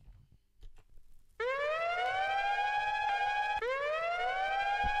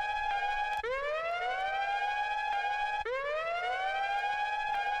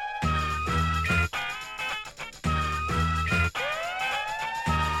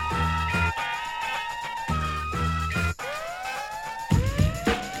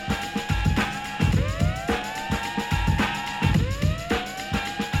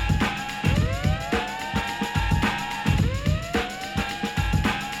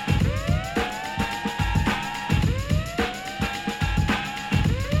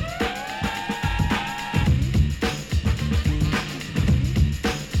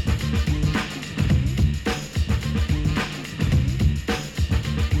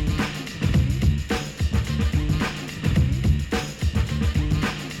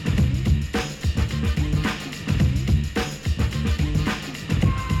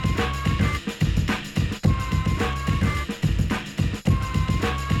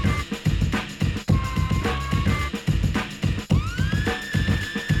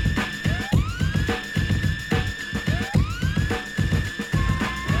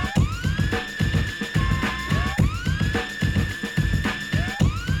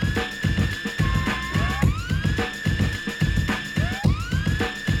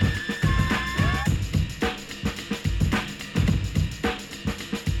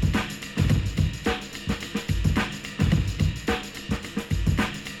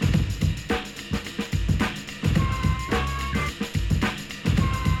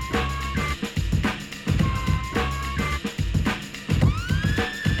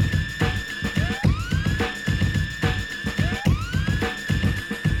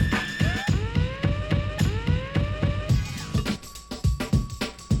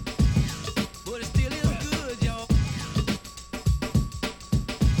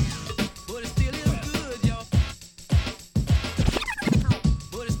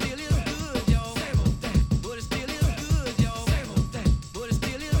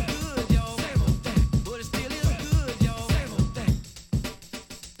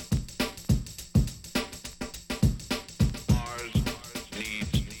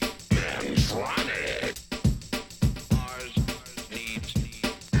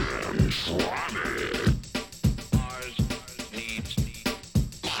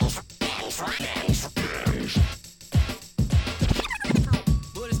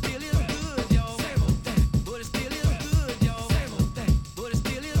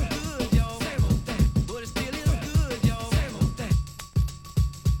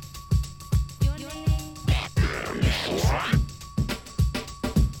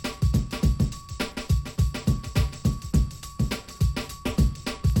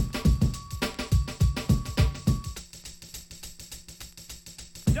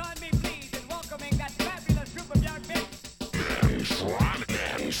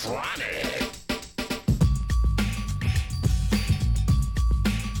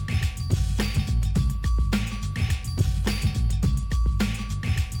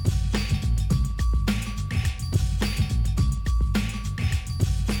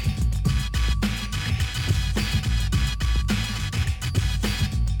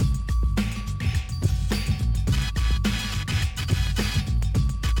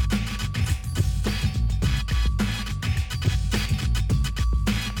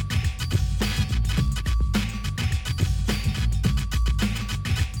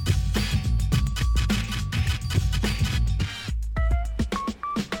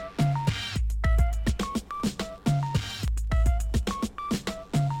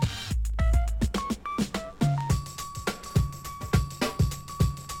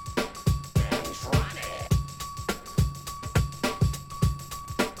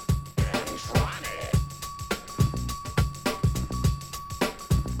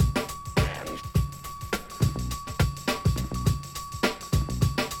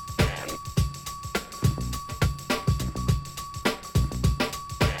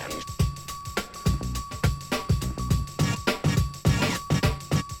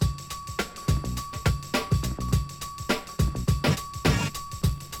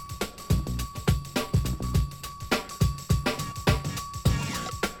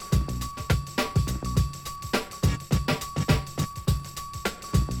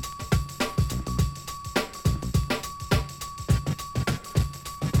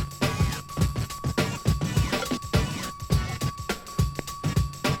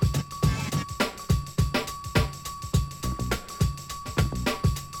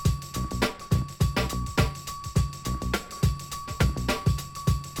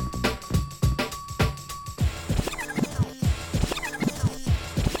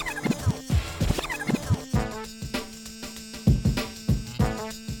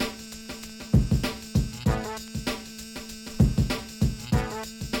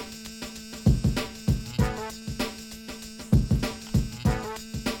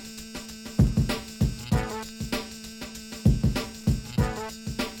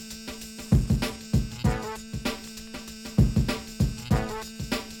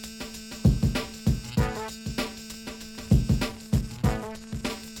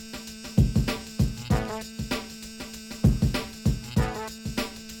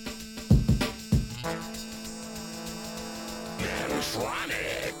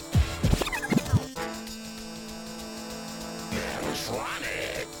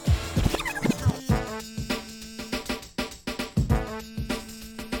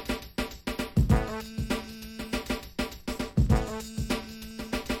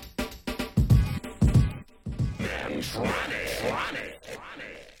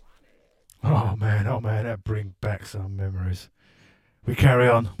 Man, oh man, that brings back some memories. We carry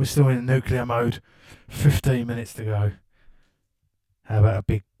on. We're still in nuclear mode. 15 minutes to go. How about a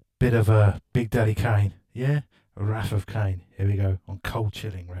big bit of Big Daddy Kane? Yeah? Wrath of Kane. Here we go on Cold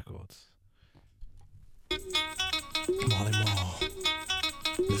Chilling Records. Molly Mall,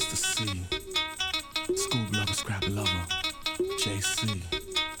 Mr. C, Scoob Lover, Scrap Lover, JC,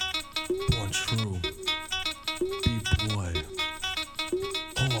 Born True, B-Boy,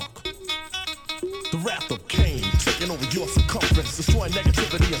 Hawk. The wrath of Cain, taking over your circumference, destroying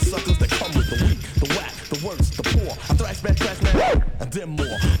negativity and suckers that come with the weak, the whack, the worst, the poor. I thrash man, crash man, and then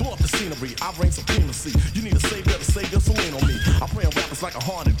more. Blow up the scenery, I reign supremacy. You need a savior to save your soul on me. I prey on rappers like a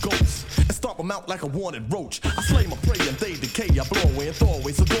haunted ghost and stomp them out like a wanted roach. I slay my prey and they decay. I blow away and throw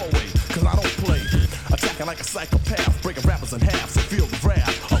away, so go away, cause I don't play. Attacking like a psychopath, breaking rappers in half, so feel the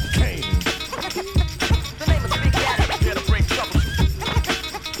wrath of Cain. The name is Big Daddy, here to bring trouble.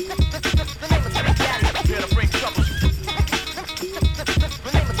 The name is Big Daddy, here to bring trouble.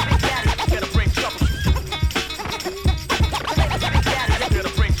 The name is Big Daddy, here to bring trouble. The name is Big Daddy, here to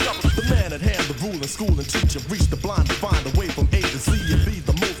bring trouble. The man at hand, the ruling, school and teacher, reach the blind to find a way from A to Z and be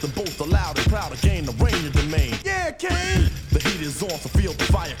the most and boast, loud and proud to gain the reign of domain. Yeah, Cain! The heat is on, so feel the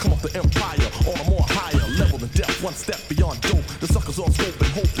fire, come up the empire on a more higher level than death, one step beyond dope. The suckers all scope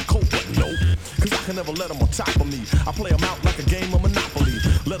and hope to cope, but no, cause I can never let them on top of me. I play them out like a game of Monopoly,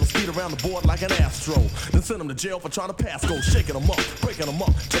 let them speed around the board like an Astro, then send them to jail for trying to pass go, shaking them up, breaking them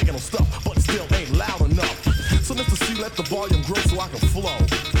up, taking them stuff, but it still ain't loud enough. So Mr. C, let the volume grow so I can flow.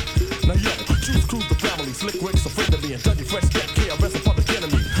 Now yo, choose cruise the family, Slick Rick's a friend of me, and Dougie Fresh, get care, rest a public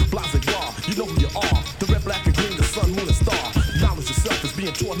enemy. Blase Raw, you know who you are, the red, black, and green, the sun, moon, and star. Knowledge yourself is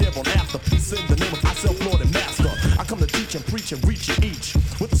being taught here on After. Peace in the name of myself, Lord and Master. I come to teach and preach and reach you each.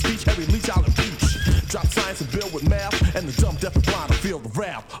 With the speech, every leech I'll impeach. Drop science and build with math, and the dumb, deaf, and blind, I feel the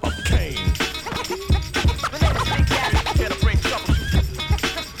wrath of Cain. The name is Big Daddy, here to bring trouble.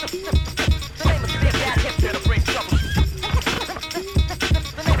 The name is Big Daddy, here to bring trouble.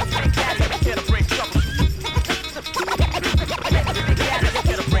 The name is Big Daddy, here to bring trouble. The name is Big Daddy,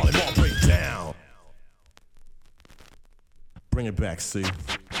 here to bring trouble. Break down. Bring it back, see.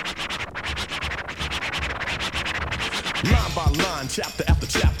 Line by line, chapter after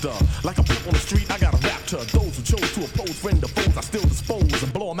chapter. Like a pimp on the street, I got a raptor. Those who chose to oppose friend to foes, I still dispose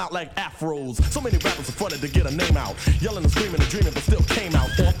and blow them out like afros. So many rappers are fronted to get a name out. Yelling and screaming and dreaming, but still came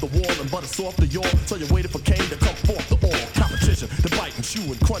out off the wall and butter soft to yaw. So you waited for Cain to come forth to all competition. To bite and chew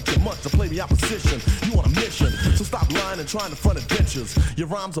and crunch and munch to play the opposition. You on a mission, so stop lying and trying to front adventures. Your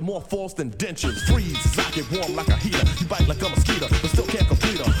rhymes are more false than dentures. Freeze as I get warm like a heater. You bite like a mosquito, but still can't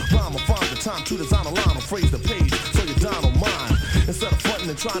complete a rhyme or find the time to design a line or phrase the page. So you die on mine. Instead of fronting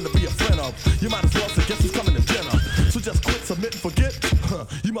and trying to be a friend of, you might as well say, guess who's coming to dinner? So just quit, submit, and forget?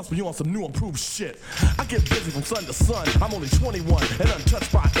 You must be on some new improved shit. I get busy from sun to sun. I'm only 21 and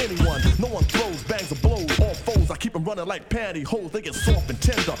untouched by anyone. No one throws, bangs, or blows. All foes, I keep them running like pantyhose. They get soft and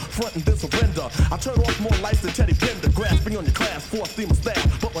tender, front and then surrender. I turn off more lights than Teddy Bender, grasping on your class, force theme of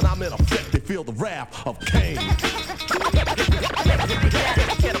staff. But when I'm in effect, they feel the wrath of Cain.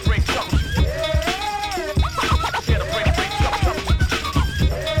 Here to bring trouble.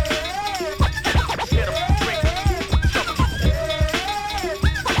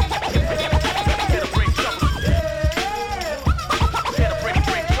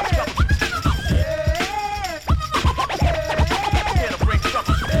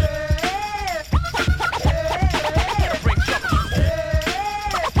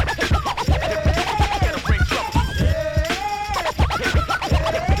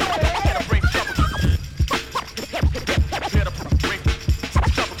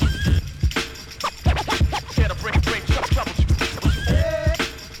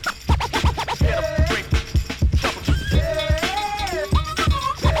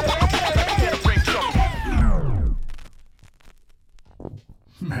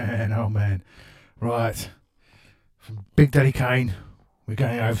 Big Daddy Kane, we're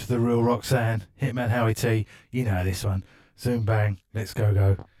going over to the real Roxanne, Hitman Howie T, you know this one, Zoom Bang, Let's Go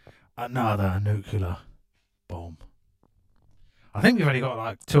Go, another nuclear bomb. I think we've only got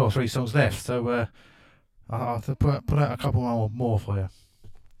like 2 or 3 songs left, so I'll have to put out a couple more for you.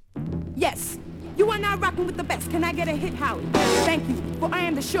 Yes, you are now rocking with the best. Can I get a hit, Howie? Thank you, for I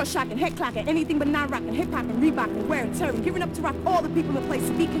am the sure shocking, head clocking, anything but non-rocking, hip-hopping, rebocking, wearing, tearing, giving up to rock all the people in place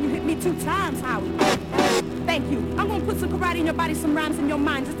to beat. Can you hit me 2 times, Howie? Thank you. I'm gonna put some karate in your body, some rhymes in your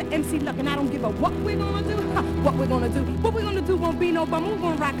mind, just the MC luck, and I don't give a what we're gonna do. What we're gonna do. What we're gonna do won't be no bummer. We're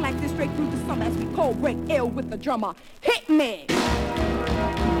gonna rock like this straight through the summer as we cold break ill with the drummer. Hit me!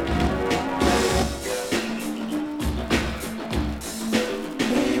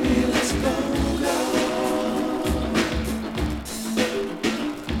 Baby, let's go, go.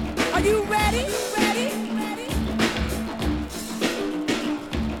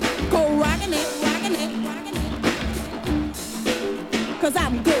 cause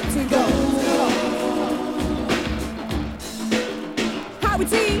I'm good to go. Howie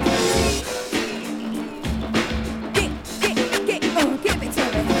T. Give it to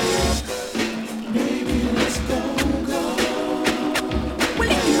me. Baby, let's go. Well,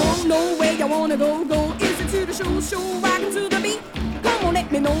 if you don't know where you wanna go. Is it to the show, rockin' to the beat? Come on,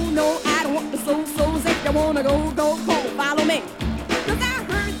 let me know, no, I don't want the so-sos. If you wanna go, come follow me. Cause I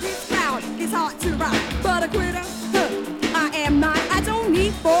heard this crowd is hard to rock, but a quitter, I am not. I don't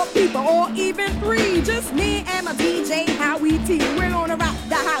need 4 people or even 3, just me and my DJ Howie T. We're gonna rock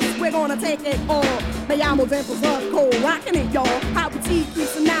the house, we're gonna take it all. The Yamo Dimples of cold rockin' it, y'all. Howie T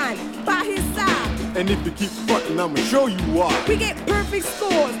keeps a 9 by his side. And if you keep frontin', I'ma show you why. We get perfect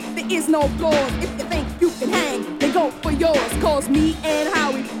scores, there is no flaws. If you think you can hang, then go for yours. Cause me and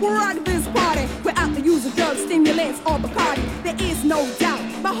Howie will rock this party without the use of drugs, stimulants, or Bacardi. There is no doubt,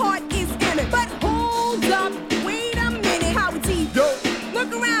 my heart is in it. But hold up, wait a minute, Howie T. Yo,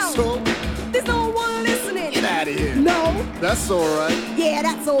 look around. So? There's no one listening. Get out of here. No. That's alright. Yeah,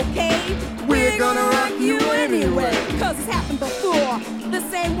 that's okay. We're gonna rock you anyway. Cause it's happened before, the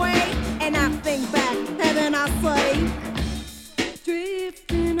same way. And I think back, and then I say,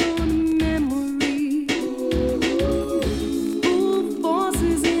 drifting on a memory. Full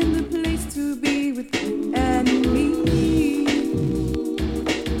forces in the place to be with you and me.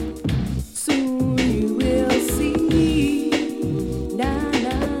 Soon you will see, na,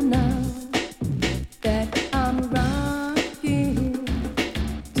 that I'm rocking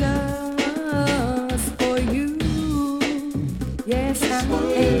just for you. Yes, I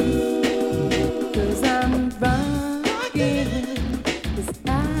am. Cause I'm rocking, cause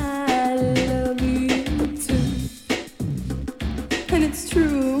I love you too. And it's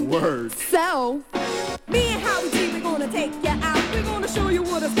true. Word. So, me and Howie T, we're gonna take you out. We're gonna show you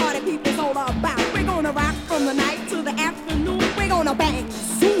what this party people's all about. We're gonna rock from the night to the afternoon. We're gonna bang,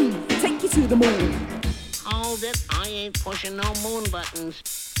 zoom, take you to the moon. Hold it, I ain't pushing no moon buttons.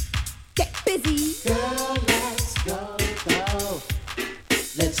 Get busy. Girl, let's go.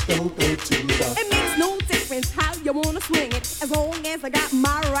 Let's go to the. It makes no difference how you wanna swing it, as long as I got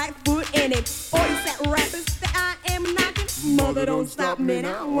my right foot in it. All you set rappers that I am knocking, mother don't stop me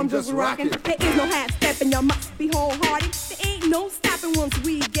now, I'm just rocking. There is no half stepping, you must be wholehearted. There ain't no stopping once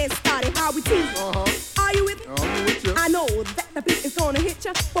we get started. Howie T, are you with me? I'm with you. I know that the beat is gonna hit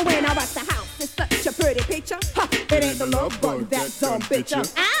ya, but when I rock the house, it's such a pretty picture. Ha, it ain't the love bug that dumb bitch.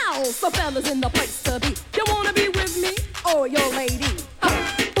 Ow, so fellas in the place to be. You wanna be with me or your lady?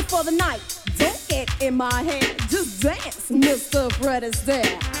 But for the night, don't get in my head. Just dance, Mr. Fred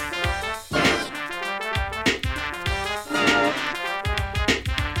Astaire.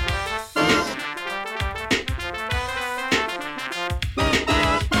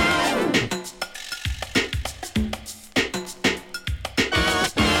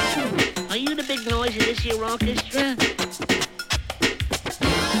 Are you the big noise of this here orchestra?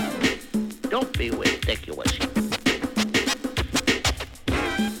 Don't be ridiculous.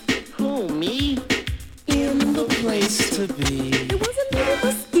 Who, me? In the place to be. It was a little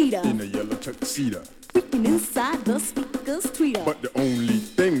mosquito In a yellow tuxedo. freaking inside the speaker's tweeter. But the only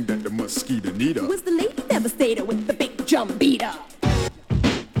thing that the mosquito need It was the lady devastator with the big drum beater.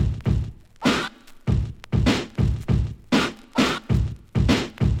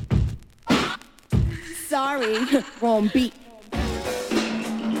 Sorry, wrong beat.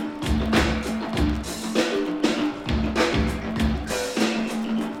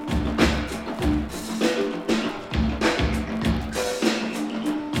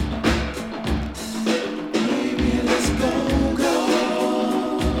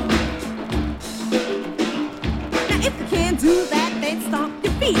 Do that, then stomp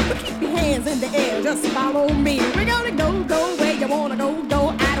your feet. But keep your hands in the air, just follow me. We're gonna go where you wanna go.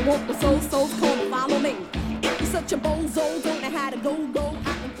 I don't want the so-sos, come follow me. If you're such a bozo, don't know how to go.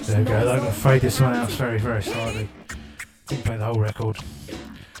 There we go. I'm going to fade this one out very, very slightly. Didn't play the whole record.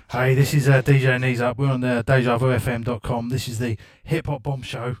 Hey, this is DJ Knees Up. We're on DejaVuFM.com. This is the Hip Hop Bomb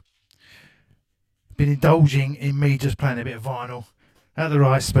Show. Been indulging in me just playing a bit of vinyl at the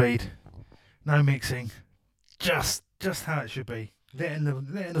right speed. No mixing. Just how it should be. Letting the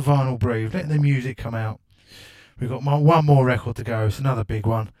vinyl breathe, letting the music come out. We've got one more record to go. It's another big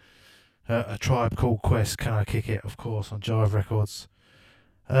one. A Tribe Called Quest, Can I Kick It? Of course, on Jive Records.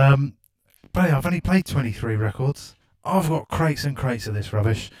 But I've only played 23 records. I've got crates and crates of this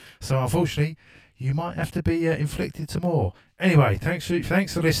rubbish. So unfortunately, you might have to be inflicted to more. Anyway, thanks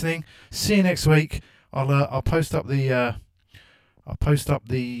for listening. See you next week. I'll post up the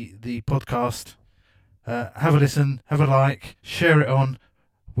podcast. Have a listen, have a like, share it on,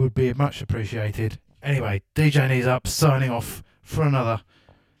 would be much appreciated. Anyway, DJ Knees Up, signing off for another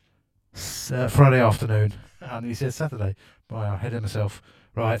Friday afternoon. And he said Saturday. Boy, I headed myself.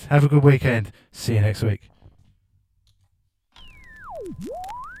 Right, have a good weekend. See you next week.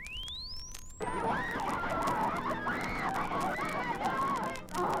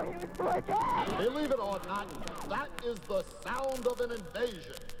 Believe it or not, that is the sound of an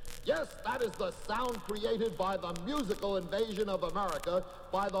invasion. Yes, that is the sound created by the musical invasion of America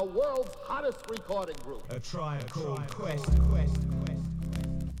by the world's hottest recording group. A Tribe Called Quest.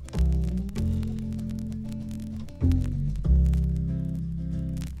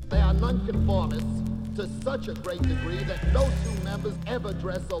 They are nonconformists to such a great degree that no two members ever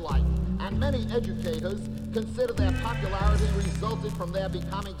dress alike. And many educators consider their popularity resulted from their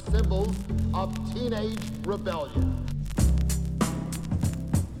becoming symbols of teenage rebellion.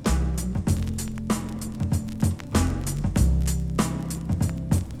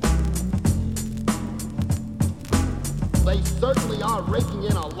 They certainly are raking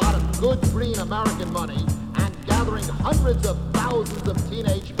in a lot of good green American money and gathering hundreds of thousands of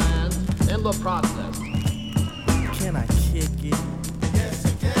teenage fans in the process. Can I kick it? Yes,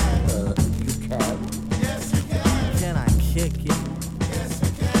 you can. You can. Yes, you can. Can I kick it? Yes,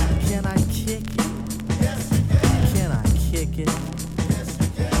 you can. Can I kick it? Yes, you can. Can I kick it? Yes, you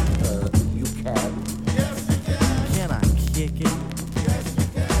can. You can. Yes, you can. Can I kick it? Yes, you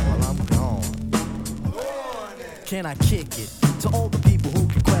can. Well, I'm gone. Can I kick it? To all the people who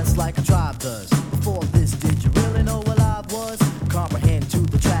can quest like a tribe does. Before this, did you really know what I was? Comprehend to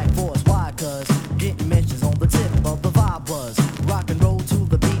the track force. Why? Cause getting mentions on the tip of the vibe buzz. Rock and roll to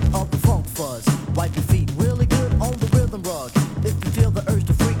the beat of the funk fuzz. Wipe your feet really good on the rhythm rug. If you feel the urge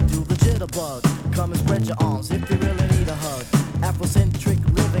to freak, do the jitterbug. Come and spread your arms if you really need a hug. Afrocentric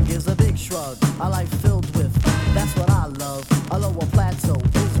living is a big shrug. A life filled with, that's what I love. A lower plateau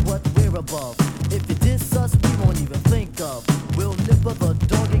is what we're above. If you diss us, we won't even think of. We'll nipper the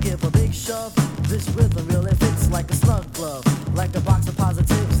dog and give a big shove. This rhythm really fits like a snug glove. Like a box of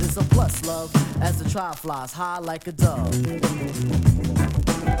positives, it's a plus love. As the tribe flies high like a dove.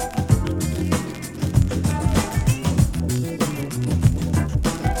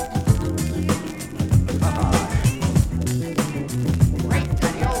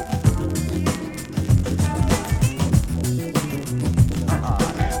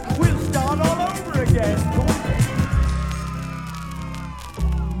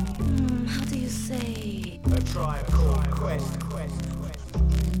 How do you say? A Tribe Called Quest.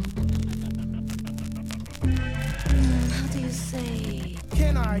 How do you say?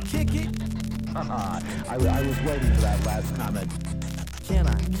 Can I kick it? I was waiting for that last comment. Can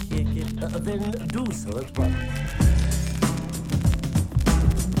I kick it? Then do so, brother.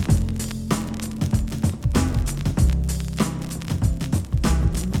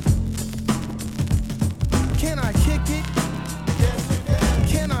 Can I kick it? Yes, you can.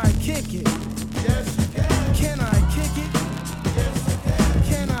 Can I kick it? Yes, you can. Can I kick it? Yes, you can.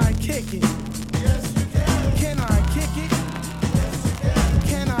 Can I kick it? Yes, you can. Can I kick it? Yes, you can.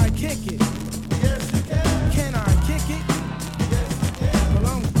 Can I kick it? Yes, you can. Can I kick it? Yes, you can. Well,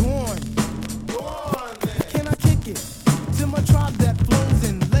 I'm going. Go on, then. Can I kick it? To my tribe that flows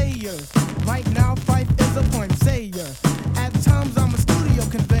in layers. Right now, Fife is a point sayer. At times, I'm a studio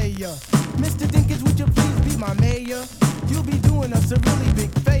conveyor. Mr. Dinkins, would you please be my mayor? You'll be doing us a really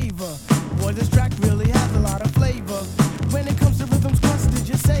big favor. Boy, this track